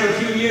after a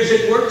few years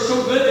it worked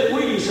so good that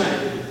we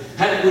decided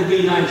that it would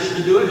be nice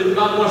to do it, and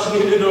God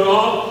wasn't in it at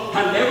all.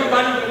 And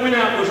everybody that went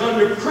out was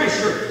under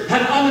pressure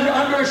and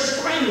under a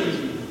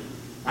strain.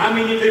 I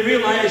mean, if they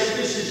realized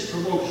this is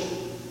promotion.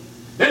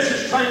 This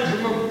is trying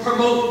to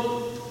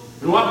promote.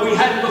 And what we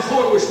had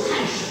before was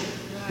passion,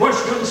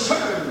 was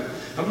concern,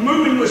 of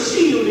moving with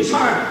zeal,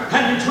 desire,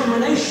 and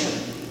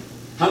determination.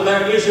 And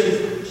there is a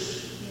difference.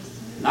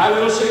 And I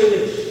will say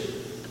this,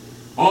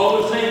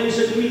 all the things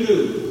that we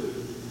do,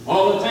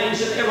 all the things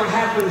that ever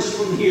happens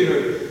from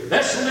here,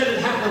 let's let it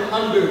happen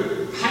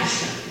under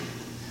passion.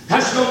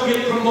 Let's don't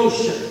get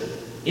promotion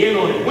in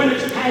on it. When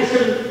it's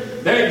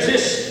passion, there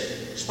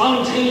exists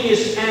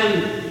spontaneous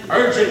and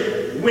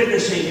urgent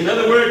witnessing. In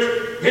other words,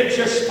 it's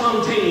just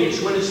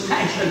spontaneous. When it's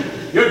passion,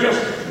 you're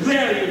just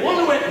there. You want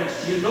to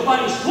witness.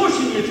 Nobody's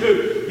forcing you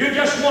to. You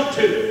just want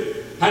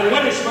to. And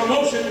when it's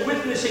promotion,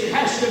 witnessing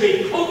has to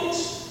be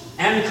coaxed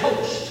and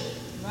coached.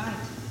 Right.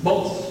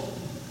 Both.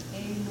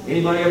 Amen.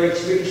 Anybody ever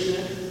experienced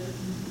that?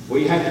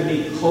 Where you have to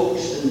be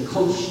coaxed and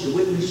coached to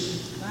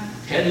witness? Right.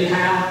 Tell you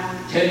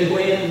how, tell you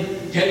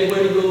when, tell you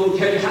where to go,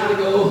 tell you how to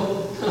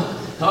go.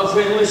 Oh,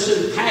 friend,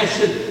 listen,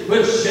 passion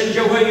will send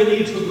you where you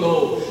need to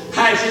go.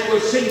 Passion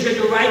will send you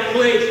to the right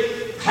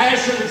place.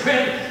 Passion,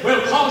 friend,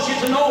 will cause you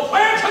to know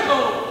where to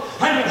go.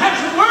 And you have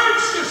some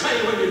words to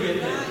say when you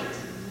get there. Right.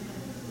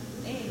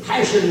 Amen.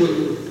 Passion will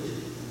do it.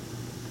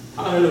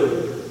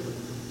 Hallelujah.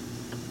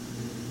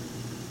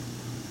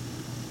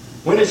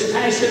 When it's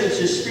passion, it's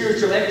a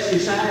spiritual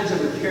exercise of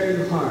a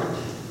caring heart.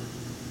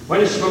 When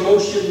it's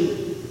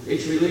promotion,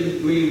 it's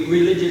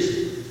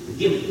religious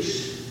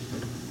gimmicks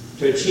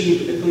to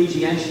achieve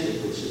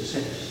ecclesiastical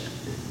success.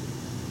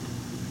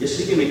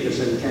 Just a gimmick of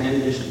some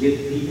kind, just to get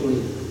people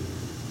in.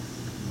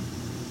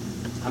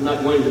 I'm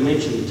not going to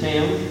mention the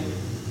town,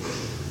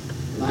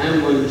 but I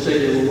am going to say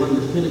there were one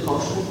that's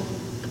Pentecostal,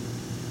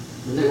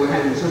 and they were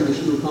having a Sunday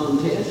school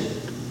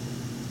contest,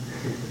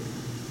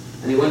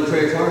 and they wasn't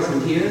very far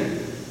from here.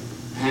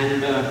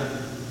 And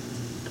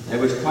there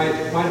was quite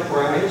a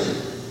prize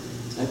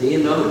at the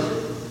end of it.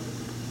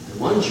 And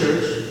one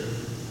church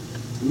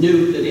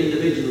knew that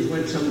individuals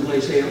went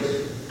someplace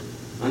else,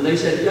 and they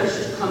said,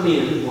 just come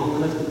in long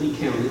enough to be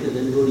counted and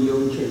then go to your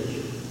own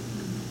church.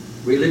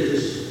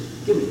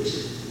 Religious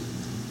gimmicks.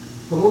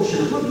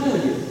 Promotion of what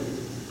value?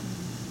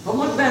 Of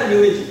what value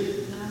is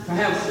it to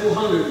have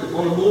 400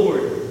 on a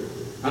board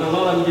and a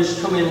lot of them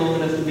just come in long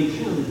enough to be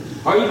counted?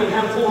 Or even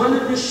have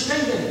 400 just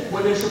stay there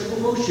when there's a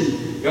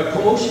promotion. A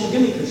promotion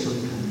gimmick of some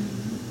kind.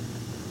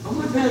 Of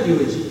what value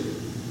is it?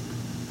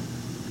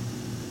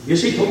 You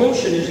see,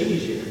 promotion is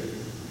easier.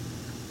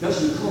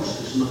 Doesn't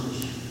cost as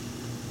much.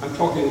 I'm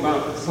talking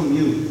about from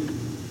you.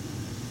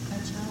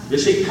 That's right. You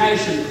see,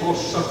 passion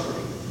costs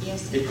suffering.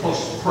 Yes. It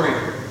costs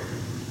prayer.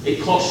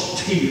 It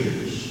costs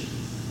tears.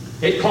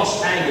 It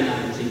costs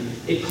agonizing.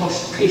 It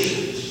costs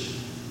patience.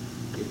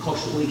 It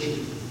costs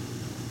waiting.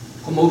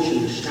 Promotion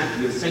to snap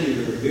your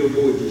finger,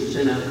 billboards is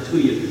sent out to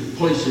you,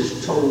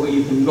 places told where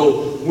you can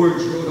go,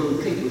 words wrote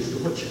on papers to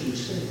what you can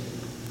say.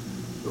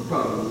 No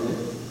problem with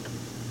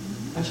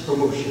that. That's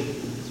promotion.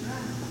 That's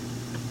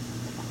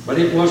right. But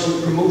it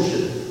wasn't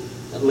promotion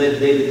that led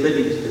David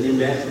Livingstone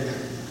into Africa.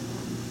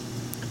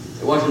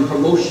 It wasn't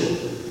promotion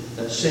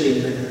that sent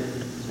him there.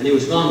 And he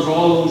was gone for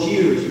all those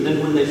years, and then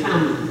when they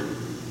found him,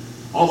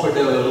 offered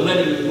to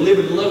let him live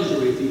in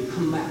luxury if he'd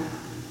come back.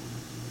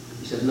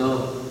 He said,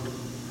 no.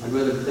 I'd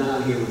rather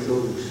die here with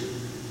those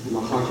whom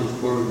my heart is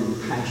burned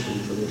in passion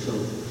for their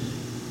souls.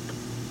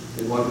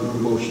 It wasn't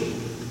promotion.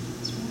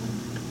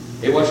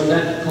 It wasn't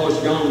that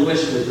caused John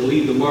Wesley to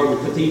leave the marble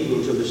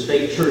cathedrals of the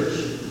state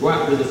church, go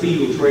out into the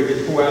fields where he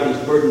could pour out his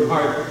burdened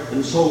heart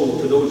and soul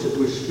to those that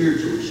were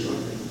spiritually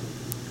starving.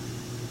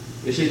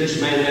 You see,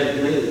 this man had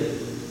it made.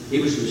 He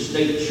was in the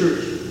state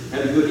church,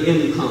 had a good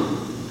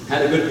income,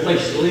 had a good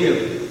place to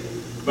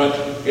live.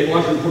 But it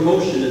wasn't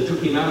promotion that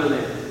took him out of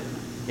that.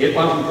 It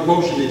wasn't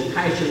promotion, it's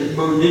passion that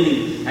burned in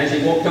him as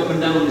he walked up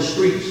and down the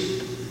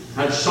streets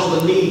and saw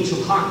the needs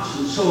of hearts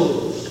and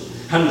souls,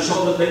 and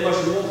saw that they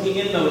must be walking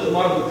in those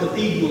marble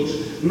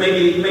cathedrals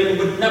maybe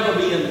would never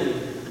be in them.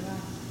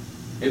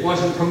 It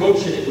wasn't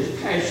promotion, it was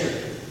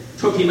passion.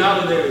 Took him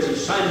out of there as he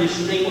signed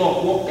his name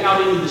off, walked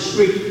out into the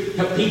street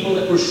to people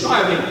that were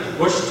starving,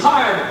 was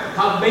tired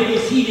of baby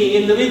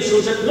feeding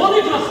individuals that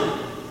wanted nothing.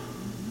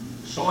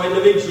 Saw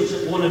individuals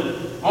that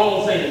wanted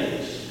all things.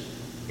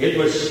 It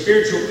was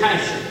spiritual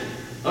passion,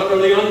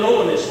 utterly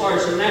unknown as far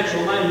as the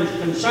natural mind was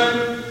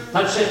concerned,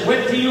 that sent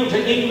Whitfield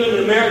to England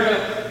and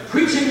America,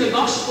 preaching the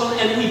gospel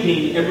and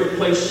weeping every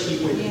place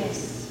he went.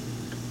 Yes.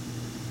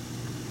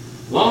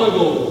 Long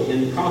ago,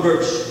 in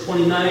Proverbs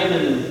 29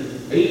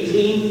 and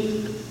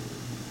 18,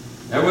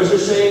 there was a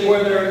saying,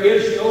 where there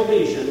is no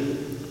vision,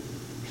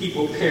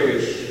 people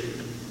perish.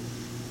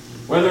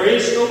 Where there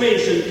is no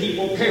vision,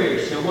 people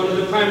perish. And one of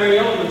the primary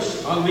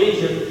elements of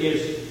vision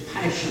is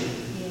passion.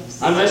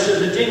 Yes. Unless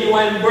there's a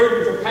genuine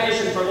burden for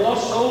passion for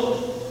lost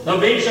souls, the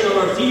vision of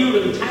our field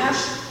and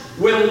task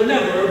will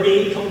never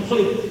be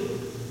complete.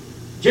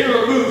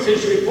 General Booth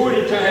is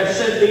reported to have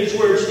said these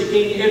words to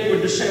King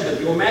Edward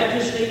VII, Your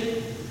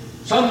Majesty,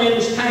 some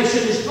men's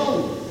passion is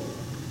gold,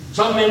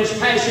 some men's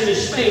passion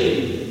is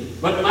fame,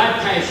 but my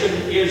passion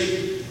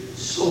is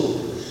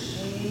souls.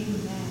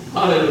 Amen.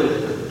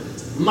 Hallelujah.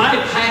 My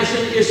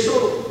passion is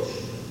souls.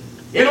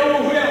 It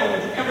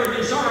overwhelms every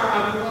desire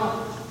I've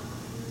got.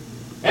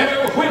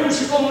 Every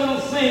whimsical little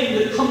thing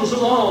that comes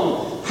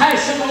along,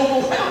 passion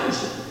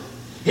overwhelms it.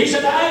 He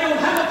said, I don't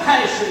have a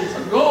passion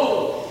for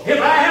gold. If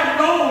I have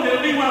gold,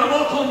 it'll be when I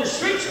walk on the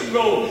streets of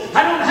gold.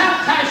 I don't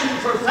have passion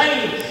for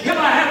fame. If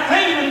I have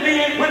fame, it'll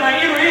be when I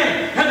enter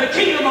in the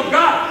kingdom of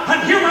God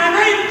and hear my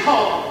name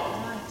called.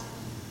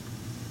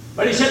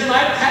 But he said, my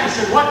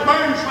passion, what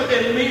burns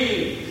within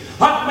me,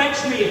 what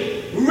makes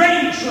me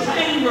rage with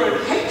anger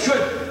and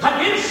hatred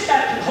against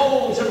that that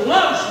holds and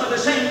loves by the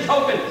same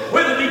token,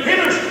 whether it be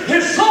bitters,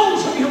 his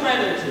souls of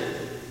humanity.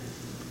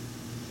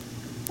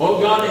 Oh,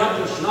 God,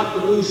 help us not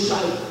to lose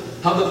sight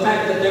of the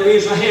fact that there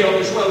is a hell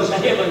as well as a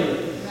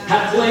heaven.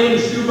 Have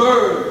flames to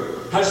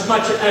burn as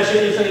much as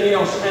anything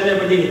else that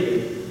ever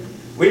did.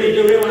 We need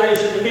to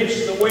realize in the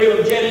midst of the wail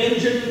of jet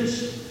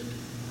engines,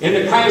 in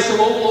the crash of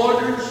old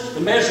orders, the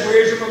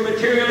mesmerism of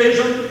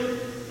materialism,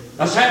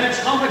 the savage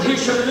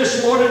competition of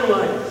this modern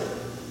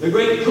life, the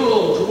great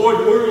pull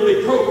toward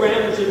worldly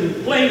programs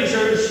and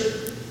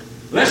pleasures,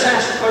 let's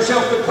ask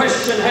ourselves the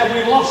question, have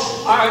we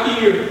lost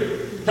our ear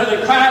to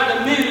the cry of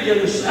the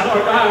millions that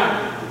are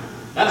dying,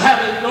 that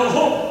having no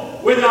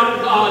hope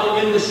without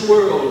God in this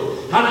world?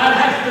 And I'd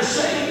have to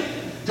say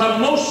to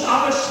most of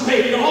us,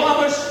 maybe all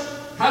of us,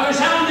 have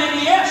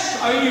resounding yes,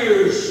 our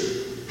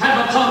ears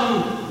have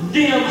become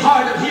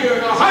dim-hearted here,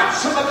 and our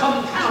hearts have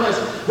become callous.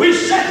 We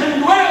sit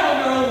and dwell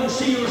in our own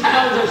sealed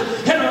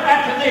houses, in our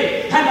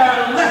apathy and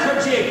our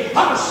lethargy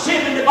of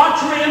sin and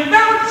debauchery, and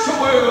balance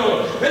the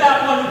world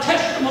without one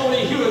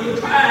testimony, hue and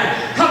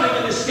cry coming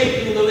and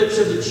escaping the lips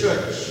of the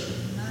church.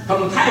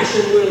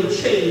 Compassion will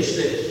change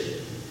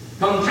this.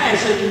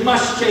 Compassion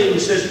must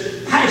change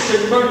this.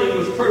 Passion burning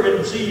with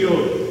fervent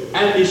zeal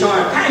and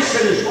desire.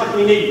 Passion is what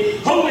we need.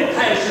 Holy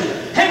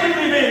passion,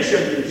 heavenly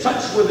vision.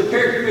 Such were the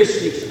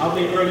characteristics of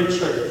the early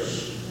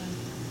church.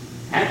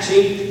 Acts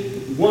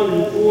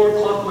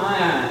 8:1-4 caught my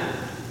eye.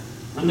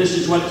 And this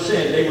is what it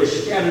said. They were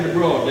scattered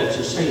abroad. That's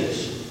the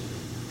saints.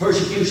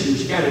 Persecution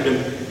scattered them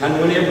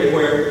and went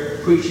everywhere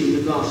preaching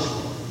the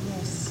gospel.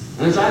 Yes.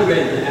 And as I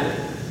read that,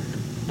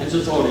 as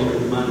a thought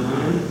entered my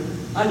mind,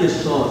 I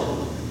just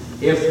thought,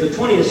 if the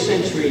 20th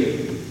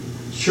century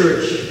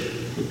church,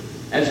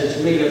 as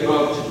it's made up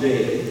of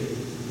today,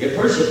 if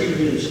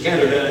persecution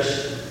scattered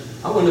us,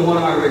 I wonder what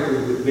our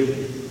record would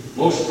be.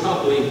 Most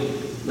probably,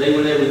 they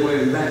went everywhere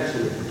and back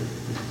to it.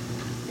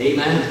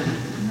 Amen?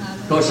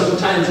 Because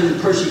sometimes in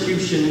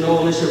persecution and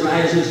all this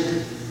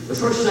arises, the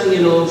first thing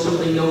you know,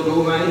 something don't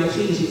go right, it's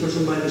easy for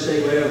somebody to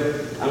say, well,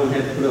 I don't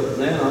have to put up with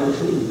that, I'll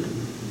just leave.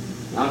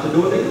 Out the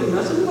door they go,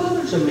 nothing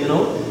bothers them,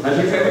 as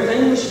if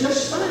everything was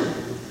just fine.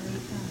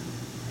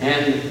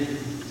 And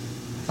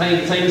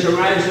things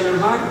arise in their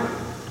heart.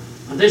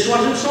 And this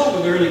wasn't so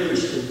with the early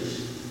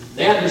Christians.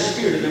 They had the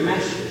spirit of their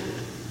master.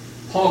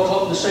 Paul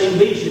caught the same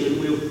vision, and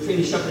we'll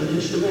finish up in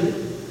just a minute.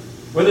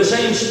 With the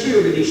same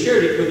spirit, and he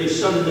shared it with his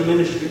son in the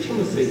ministry,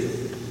 Timothy.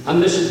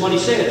 And this is what he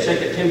said,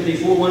 2 Timothy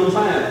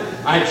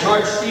 4:1-5. I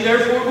charge thee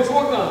therefore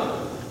before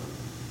God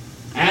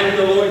and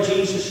the Lord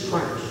Jesus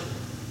Christ.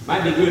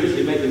 Might be good if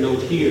you make a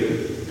note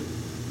here,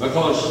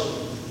 because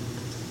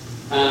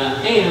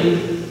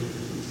and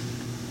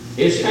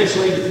is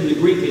translated from the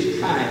Greek as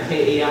kai,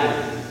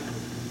 K-A-I.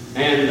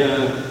 And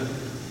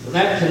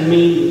that can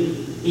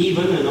mean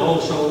even and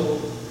also,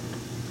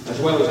 as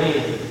well as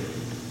and.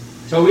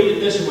 So read it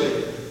this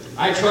way.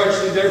 I charge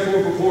thee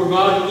therefore before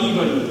God,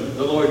 even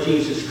the Lord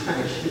Jesus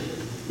Christ.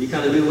 You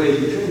kind of do away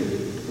with the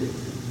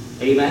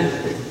Trinity.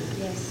 Amen?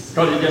 Yes.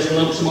 Because it just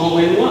lumps them all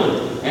in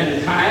one.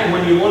 And kai,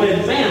 when you want to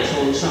advance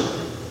on something.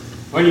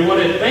 When you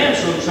want to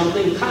advance on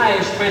something, kai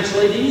is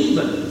translated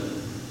even.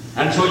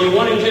 And so you're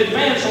wanting to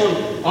advance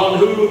on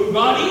who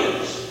God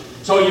is.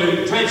 So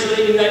you're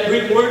translating that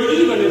Greek word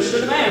even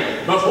instead of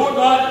and. Before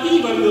God,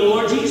 even the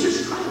Lord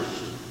Jesus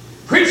Christ.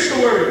 Preach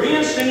the word. Be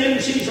instant in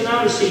season,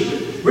 out of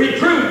season.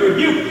 Reprove,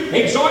 rebuke,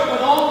 exhort with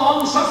all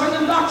long-suffering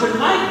and doctrine.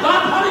 My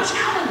God, what a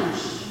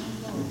challenge!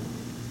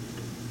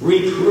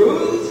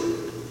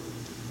 Reprove,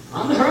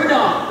 unheard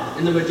of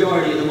in the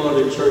majority of the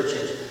modern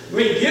churches.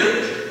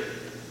 Rebuke,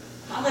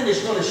 how then is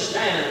going to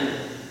stand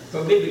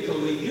for biblical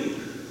rebuke?